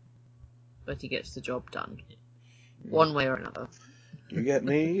 But he gets the job done. One way or another. You get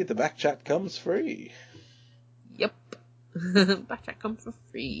me? The back chat comes free. Yep. Backchat comes for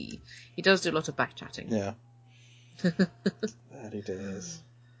free. He does do a lot of backchatting. Yeah. That he does.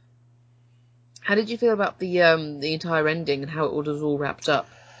 How did you feel about the entire ending and how it was all wrapped up?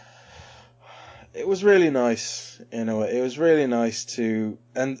 It was really nice in a way. It was really nice to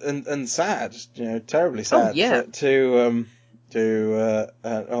and sad, terribly sad. Oh, yeah.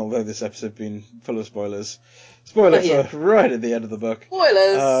 Although this episode been full of spoilers, for right at the end of the book.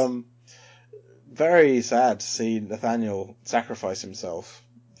 Spoilers. Very sad to see Nathaniel sacrifice himself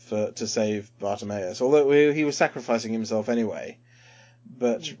to save Bartimaeus. Although he was sacrificing himself anyway,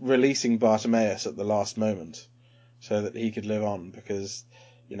 but releasing Bartimaeus at the last moment so that he could live on, because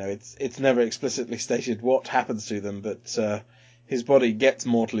it's never explicitly stated what happens to them, but his body gets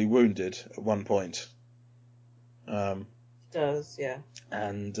mortally wounded at one point. It does, yeah.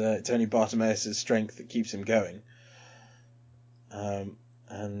 And it's only Bartimaeus' strength that keeps him going.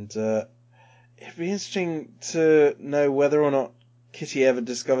 It'd be interesting to know whether or not Kitty ever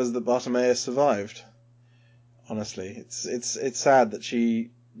discovers that Bartimaeus survived. Honestly, it's sad that she,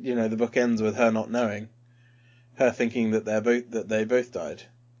 the book ends with her not knowing, her thinking that they both died.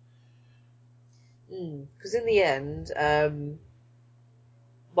 Because in the end,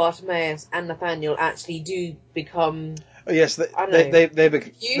 Bartimaeus and Nathaniel actually do become. Oh yes,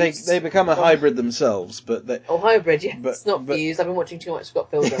 they become a hybrid themselves, but they. Oh, hybrid, yes, it's not fused. I've been watching too much Scott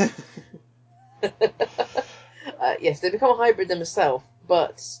Pilgrim. Yes, they become a hybrid themselves,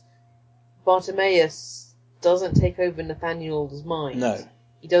 but Bartimaeus doesn't take over Nathaniel's mind. No,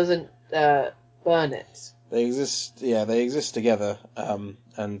 he doesn't burn it. They exist together,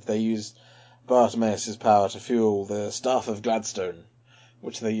 and they use Bartimaeus' power to fuel the Staff of Gladstone,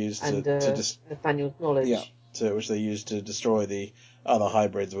 which they use to Nathaniel's knowledge. Yeah, which they use to destroy the other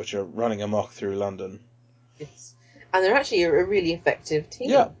hybrids which are running amok through London. Yes. And they're actually a really effective team.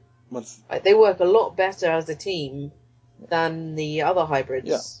 Yeah. They work a lot better as a team than the other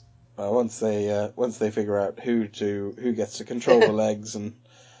hybrids. Yeah. Once they figure out who gets to control the legs and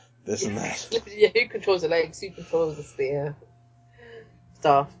this and that. Yeah, who controls the legs? Who controls the spear?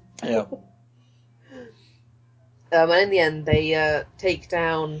 Staff. Yeah. And in the end, they take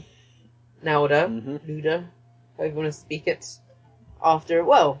down Nauda, Mm-hmm. Luda, however you want to speak it. After,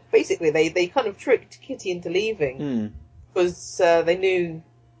 well, basically they kind of tricked Kitty into leaving because they knew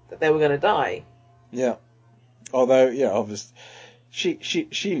that they were going to die. Yeah. Although, yeah, obviously,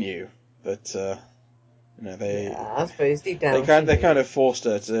 she knew, but they. Yeah, I suppose deep down They kind of forced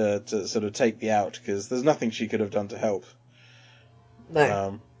her to sort of take the out because there's nothing she could have done to help.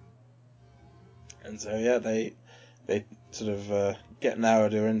 No. And so yeah, they sort of get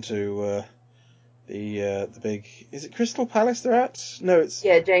Narada into the big. Is it Crystal Palace they're at? No, it's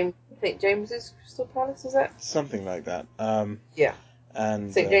I think James's Crystal Palace, is that? something like that. Yeah.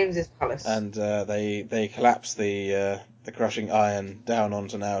 And St. James's Palace. And they collapse the crushing iron down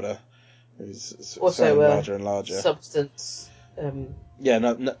onto Nauda, who's also larger and larger. Substance.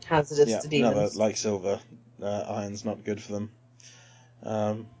 Hazardous to demons. Another like silver. Iron's not good for them.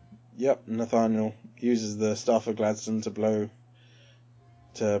 Nathaniel uses the Staff of Gladstone to blow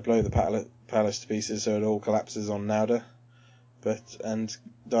the palace to pieces, so it all collapses on Nauda, and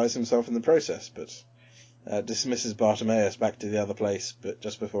dies himself in the process. But dismisses Bartimaeus back to the other place, but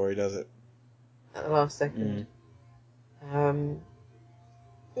just before he does it. At the last second. I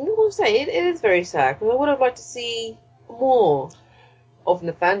will say, it is very sad, because I would have liked to see more of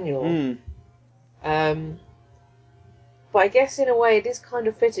Nathaniel. But I guess in a way it is kind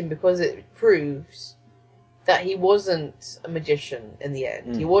of fitting, because it proves that he wasn't a magician in the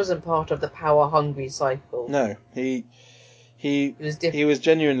end. He wasn't part of the power-hungry cycle. No, He was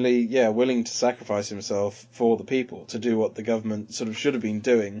genuinely, willing to sacrifice himself for the people, to do what the government sort of should have been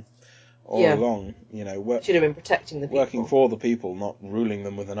doing all along. Should have been protecting the people. Working for the people, not ruling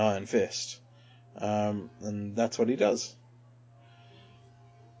them with an iron fist. And that's what he does.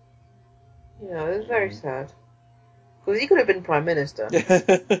 Yeah, it was very sad. Because he could have been Prime Minister.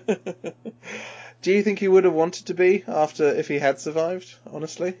 Do you think he would have wanted to be if he had survived,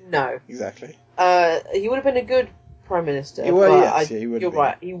 honestly? No. Exactly. He would have been a good Prime Minister. He would have you're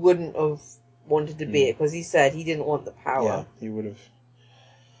right, he wouldn't have wanted to be it, because he said he didn't want the power. Yeah, he would have.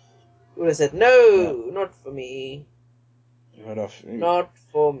 He would have said, no, not for me. Not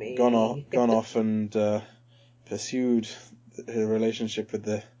for me. Gone off and pursued her relationship with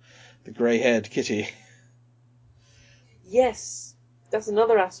the grey-haired Kitty. Yes, that's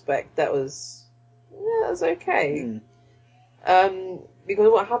another aspect that was okay. Because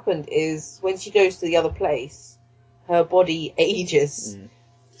what happened is, when she goes to the other place, her body ages.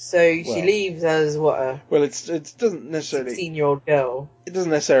 So she leaves as it doesn't necessarily 16-year-old girl. It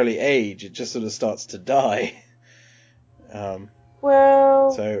doesn't necessarily age. It just sort of starts to die. The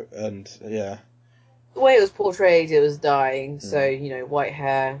way it was portrayed, it was dying. So white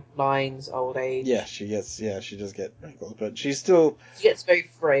hair, lines, old age. Yeah, she does get wrinkles, but she gets very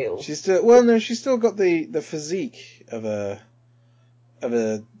frail. She's still got the physique of a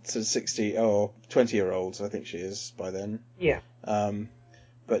sort of 60 or 20-year-old. I think she is by then. Yeah.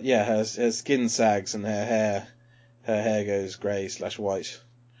 But yeah, her skin sags and her hair goes grey/white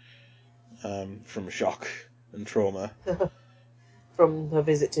from shock and trauma. From her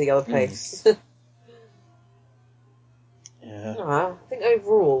visit to the other place. Yeah. I think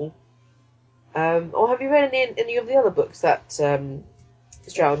overall, or have you read any of the other books that Stroud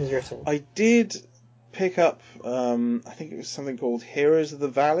has written? I did pick up, I think it was something called Heroes of the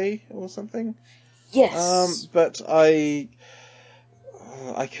Valley or something. Yes. But I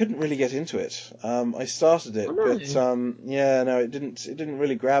couldn't really get into it. I started it, but it didn't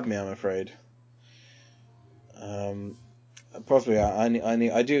really grab me, I'm afraid. Possibly I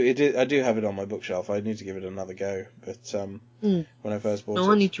do have it on my bookshelf. I need to give it another go. But when I first bought it,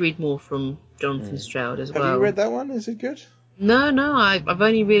 I need to read more from Jonathan Stroud as well. Have you read that one? Is it good? No, I've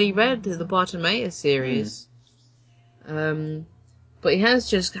only really read the Bartimaeus series. But he has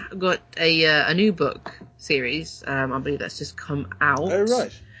just got a new book series. I believe that's just come out. Oh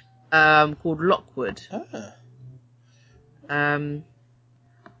right. Called Lockwood.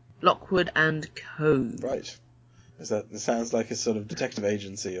 Lockwood and Co. Right. It sounds like a sort of detective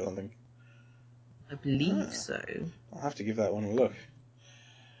agency or something. I believe so. I'll have to give that one a look.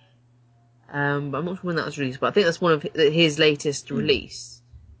 But I'm not sure when that was released, but I think that's one of his latest release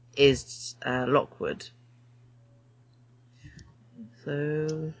is Lockwood.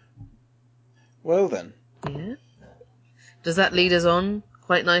 So. Well then. Yeah. Does that lead us on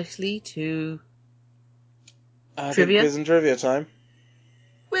quite nicely to trivia? Quiz and trivia time.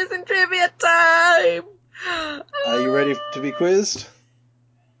 Quiz and trivia time! Are you ready to be quizzed?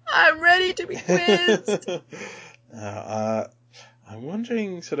 I'm ready to be quizzed. I'm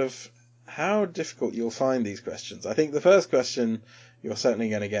wondering sort of how difficult you'll find these questions. I think the first question you're certainly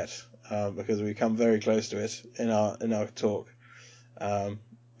going to get because we come very close to it in our talk.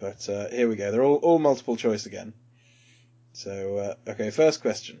 But here we go. They're all multiple choice again. So okay, first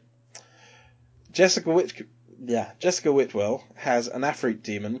question. Jessica Whitwell has an Afrit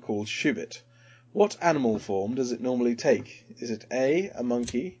demon called Shubit. What animal form does it normally take? Is it A, a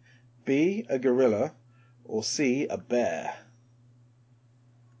monkey, B, a gorilla, or C, a bear?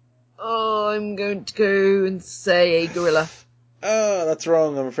 Oh, I'm going to go and say a gorilla. Oh, that's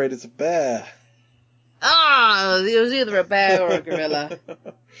wrong. I'm afraid it's a bear. Ah, it was either a bear or a gorilla.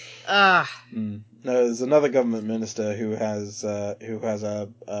 No, there's another government minister who has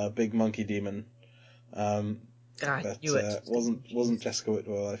a big monkey demon. But wasn't Jessica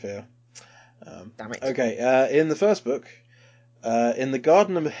Whitwell, I fear. Damn it. Okay, in the first book, in the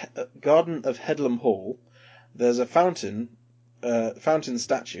Garden of Headlam Hall, there's a fountain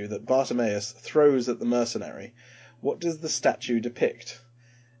statue that Bartimaeus throws at the mercenary. What does the statue depict?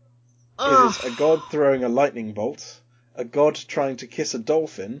 Is it a god throwing a lightning bolt, a god trying to kiss a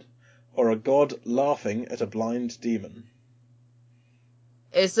dolphin, or a god laughing at a blind demon?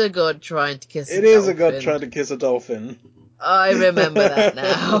 It's a god trying to kiss a dolphin. It is a god trying to kiss a dolphin. I remember that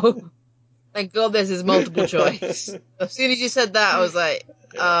now. Thank God this is multiple choice. As soon as you said that, I was like,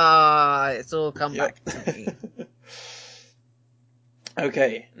 it's all come back to me.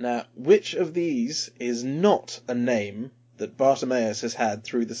 Okay, now, which of these is not a name that Bartimaeus has had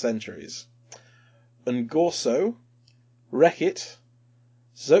through the centuries? Ngorso, Rekit,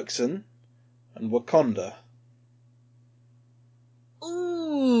 Zoxan, and Wakonda.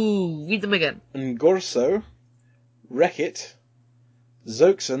 Ooh, read them again. Ngorso, Rekit,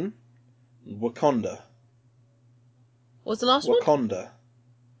 Zoxan, and Wakonda. What's the last one? Wakonda.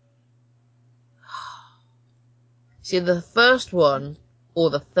 See, the first one or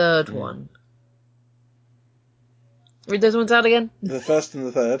the third one. Read those ones out again. The first and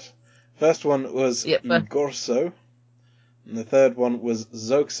the third. First one was Ngorso, and the third one was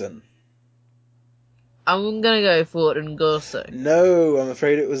Zoxan. I'm gonna go for Ngorso. No, I'm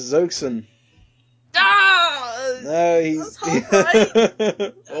afraid it was Zoxan. No, he's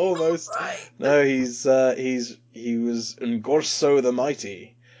right. almost. Right. No, he was Ngorso the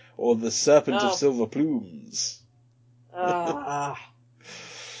Mighty, or the Serpent of Silver Plumes.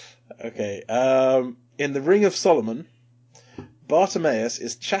 Okay. In the Ring of Solomon, Bartimaeus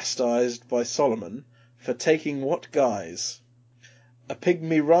is chastised by Solomon for taking what guise? A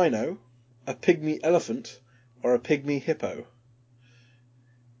pygmy rhino, a pygmy elephant, or a pygmy hippo?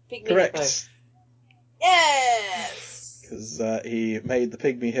 Pygmy Correct. Hippo. Yes! Because he made the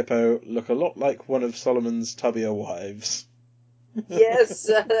pygmy hippo look a lot like one of Solomon's tubbier wives. Yes.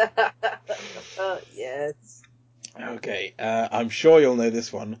 Yes. Okay, I'm sure you'll know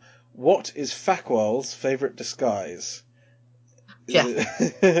this one. What is Fackwell's favourite disguise?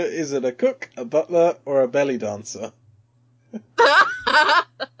 Is it a cook, a butler, or a belly dancer?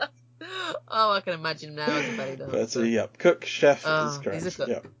 Oh, I can imagine now as a belly dancer. But cook, chef is correct. He's a cook.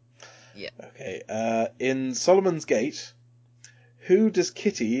 Yep. Yeah. Okay, in Solomon's Gate, who does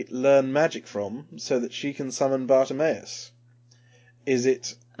Kitty learn magic from so that she can summon Bartimaeus? Is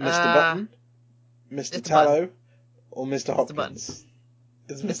it Mr. Button, Mr. Tallow, Button, or Mr. Hopkins?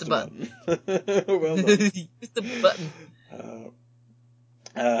 It's Mr. Button. Well done. Mr. Button.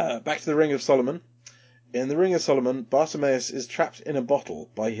 Back to the Ring of Solomon. In the Ring of Solomon, Bartimaeus is trapped in a bottle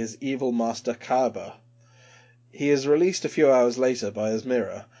by his evil master Kaaba. He is released a few hours later by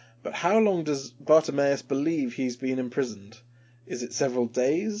Asmira, but how long does Bartimaeus believe he's been imprisoned? Is it several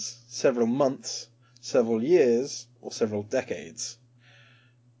days, several months, several years, or several decades?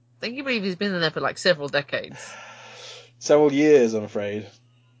 I think you believe he's been in there for like several decades. Several years, I'm afraid.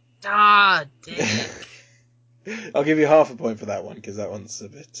 Ah, damn. I'll give you half a point for that one, because that one's a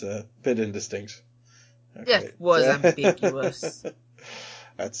bit indistinct. Okay. Yeah, it was ambiguous.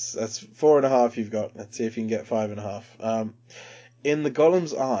 That's 4.5 you've got. Let's see if you can get 5.5. In the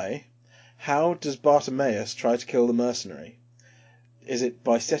Golem's Eye, how does Bartimaeus try to kill the mercenary? Is it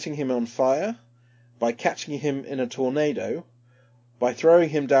by setting him on fire, by catching him in a tornado, by throwing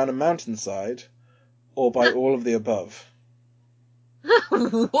him down a mountainside, or by all of the above?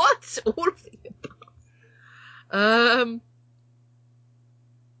 What? All of the above?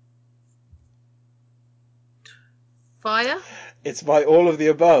 Fire? It's by all of the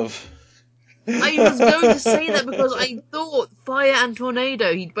above. I was going to say that because I thought fire and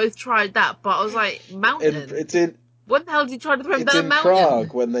tornado, he'd both tried that, but I was like, mountain. What the hell did he try to throw him It's down in a mountain?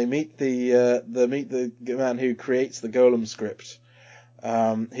 Prague when they meet the man who creates the Golem script.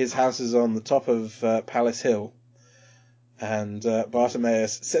 His house is on the top of Palace Hill, and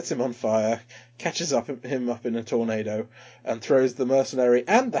Bartimaeus sets him on fire, catches him up in a tornado, and throws the mercenary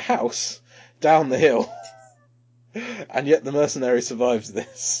and the house down the hill. And yet the mercenary survives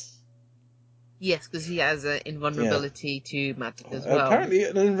this. Yes, because he has an invulnerability to magic as well. Apparently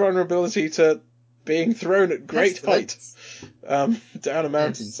an invulnerability to being thrown at great height down a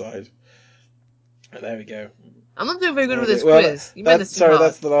mountainside. Yes. There we go. I'm not doing very good with this quiz. You made this too hard.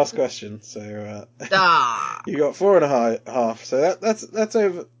 That's the last question. So you got 4.5. So that's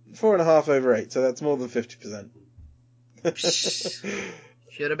over 4.5 over 8. So that's more than 50%.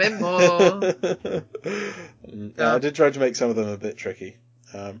 Should have been more. I did try to make some of them a bit tricky.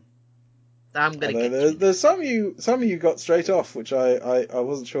 I'm gonna get there's some you got straight off, which I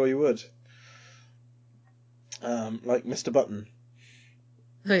wasn't sure you would. Like Mr. Button.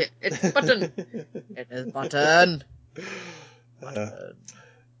 It's Button. It is Button.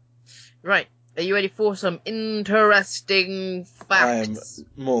 Right. Are you ready for some interesting facts? I am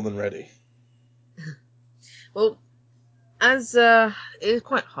more than ready. Well, as it is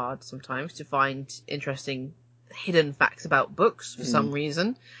quite hard sometimes to find interesting hidden facts about books for some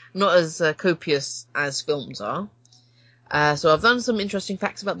reason, not as copious as films are. So I've done some interesting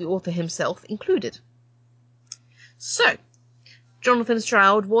facts about the author himself included. So, Jonathan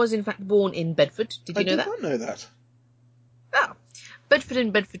Stroud was in fact born in Bedford. Did you know that? I did not know that. Oh. Bedford in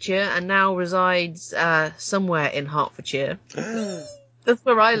Bedfordshire, and now resides somewhere in Hertfordshire. That's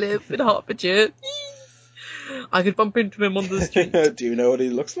where I live, in Hertfordshire. I could bump into him on the street. Do you know what he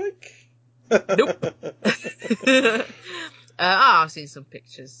looks like? Nope. I've seen some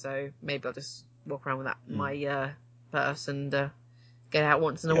pictures, so maybe I'll just walk around with that in my purse and get out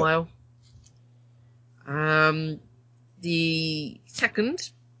once in a while. The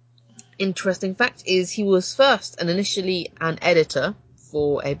second interesting fact is he was first and initially an editor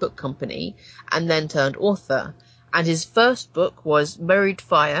for a book company and then turned author. And his first book was Buried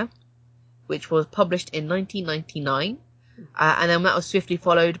Fire, which was published in 1999. And then that was swiftly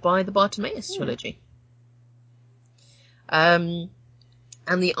followed by the Bartimaeus trilogy. And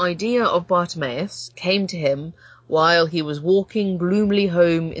the idea of Bartimaeus came to him while he was walking gloomily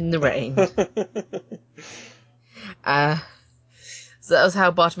home in the rain. So that was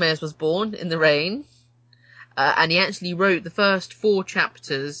how Bartimaeus was born, in the rain. And he actually wrote the first 4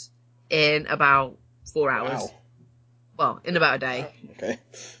 chapters in about 4 hours. Wow. Well, in about a day. Okay.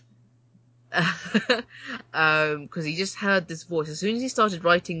 Because he just heard this voice. As soon as he started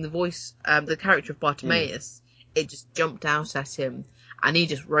writing the voice, the character of Bartimaeus, it just jumped out at him. And he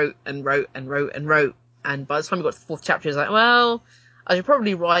just wrote and wrote and wrote and wrote. And by the time he got to the 4th chapter, he was like, well, I should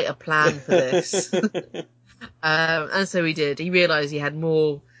probably write a plan for this. And so he did. He realised he had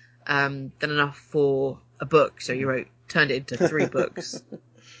more than enough for a book, so he turned it into 3 books.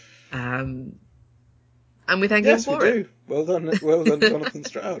 And we thank him for it. Well done, Jonathan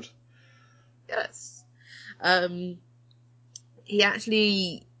Stroud. Yes. He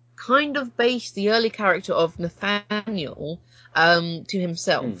actually kind of based the early character of Nathaniel to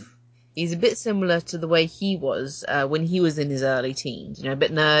himself. He's a bit similar to the way he was when he was in his early teens. You know, a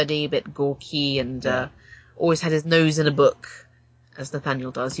bit nerdy, a bit gawky, and always had his nose in a book, as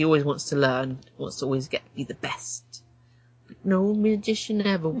Nathaniel does. He always wants to learn, wants to always be the best. But no magician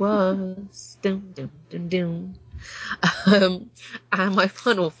ever was. Dum, dum, dum, dum. And my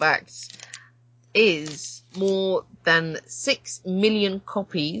final fact is more than 6 million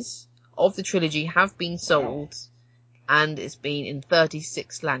copies of the trilogy have been sold, and it's been in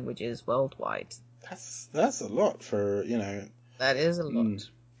 36 languages worldwide. That's a lot for, That is a lot.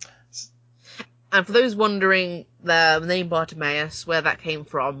 And for those wondering the name Bartimaeus, where that came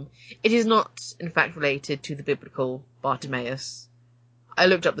from, it is not, in fact, related to the biblical Bartimaeus. I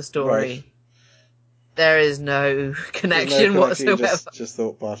looked up the story. Right. There is no connection whatsoever. You just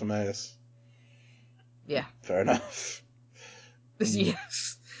thought Bartimaeus. Yeah. Fair enough.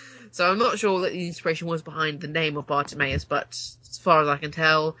 Yes. So I'm not sure that the inspiration was behind the name of Bartimaeus, but as far as I can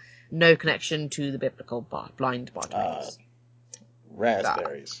tell, no connection to the biblical blind Bartimaeus.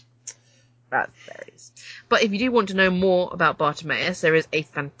 Raspberries. Raspberries. But if you do want to know more about Bartimaeus, there is a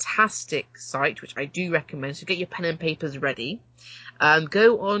fantastic site which I do recommend, so get your pen and papers ready.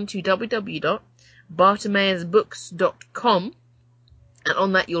 Go on to www.bartimaeusbooks.com, and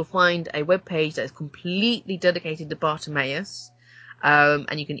on that you'll find a webpage that is completely dedicated to Bartimaeus.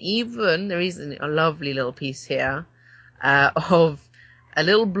 And you can there is a lovely little piece here of a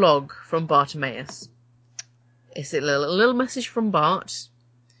little blog from Bartimaeus. It's a little message from Bart.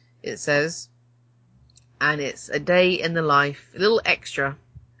 It says, and it's a day in the life, a little extra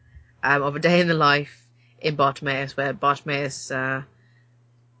of a day in the life in Bartimaeus, where Bartimaeus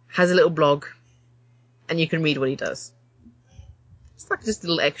has a little blog, and you can read what he does. It's like just a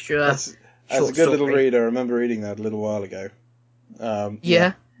little extra. As a good little read, I remember reading that a little while ago.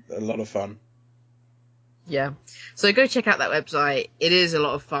 Yeah, a lot of fun. Yeah, so go check out that website. It is a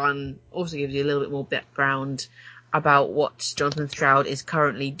lot of fun. Also gives you a little bit more background about what Jonathan Stroud is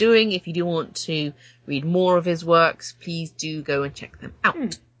currently doing. If you do want to read more of his works, please do go and check them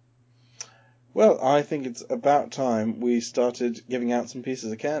out. Well, I think it's about time we started giving out some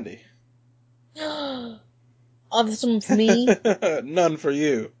pieces of candy. Are there some for me? None for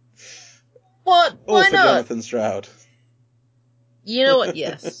you. What? Why all for not? Jonathan Stroud. You know what?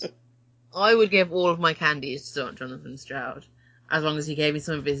 Yes. I would give all of my candies to Jonathan Stroud, as long as he gave me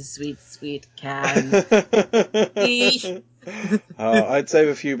some of his sweet, sweet candy. I'd save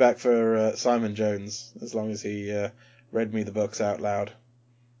a few back for Simon Jones, as long as he read me the books out loud.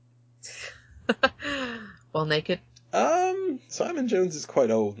 While naked? Simon Jones is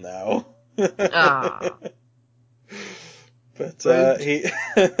quite old now. Ah. But he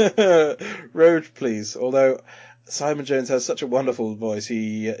Road, please. Although Simon Jones has such a wonderful voice,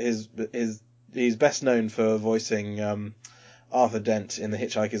 he's best known for voicing Arthur Dent in the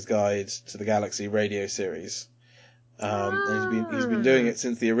Hitchhiker's Guide to the Galaxy radio series. And he's been doing it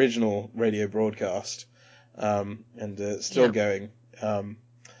since the original radio broadcast, and still going.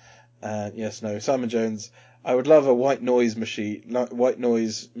 Simon Jones. I would love a white noise machine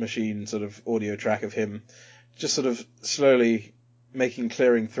sort of audio track of him, just sort of slowly making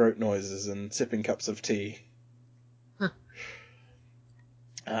clearing throat noises and sipping cups of tea.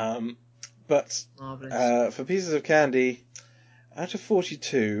 But for pieces of candy, out of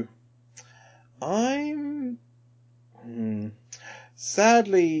 42,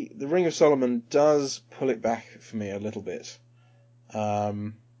 sadly, The Ring of Solomon does pull it back for me a little bit.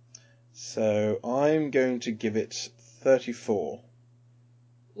 So I'm going to give it 34.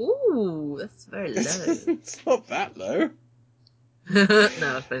 Ooh, that's very low. It's not that low. No,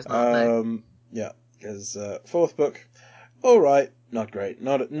 I suppose not. No. Yeah, because fourth book, all right, not great,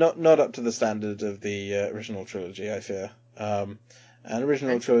 not up to the standard of the original trilogy, I fear. And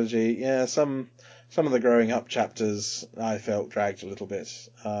original trilogy, yeah, some of the growing up chapters I felt dragged a little bit.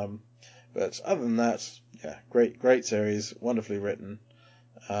 But other than that, yeah, great series, wonderfully written.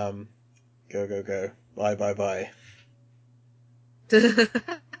 Go. Bye.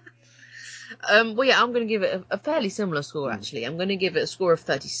 Well, yeah, I'm going to give it a fairly similar score, actually. I'm going to give it a score of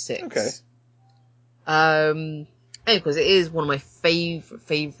 36. Okay. Because it is one of my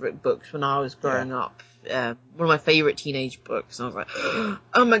favorite books when I was growing up. One of my favorite teenage books. And I was like,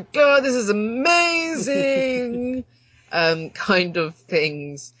 oh my god, this is amazing! Kind of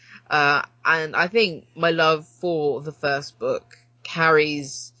things. And I think my love for the first book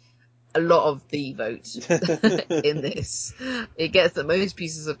carries a lot of the vote in this. It gets the most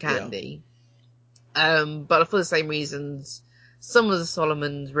pieces of candy. But for the same reasons, some of the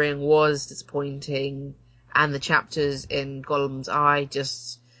Solomon's Ring was disappointing, and the chapters in Gollum's Eye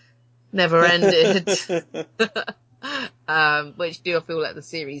just never ended. Which do feel let the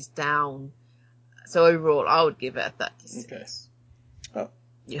series down. So overall, I would give it a 36. Okay. Oh.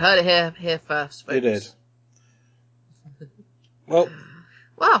 You heard it here first, folks. You did. Well,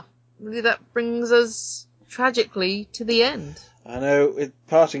 that brings us tragically to the end. I know,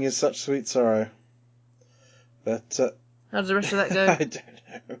 parting is such sweet sorrow. But how does the rest of that go? I don't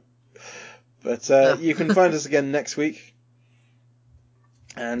know. But you can find us again next week,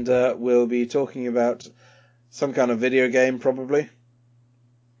 and we'll be talking about some kind of video game, probably.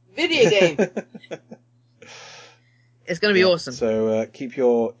 Video game. It's going to be awesome. So keep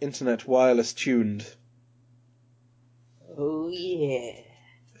your internet wireless tuned. Oh yeah.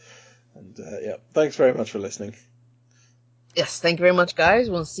 And thanks very much for listening. Yes, thank you very much, guys.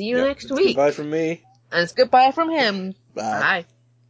 We'll see you next week. Goodbye from me. And it's goodbye from him. Bye. Bye.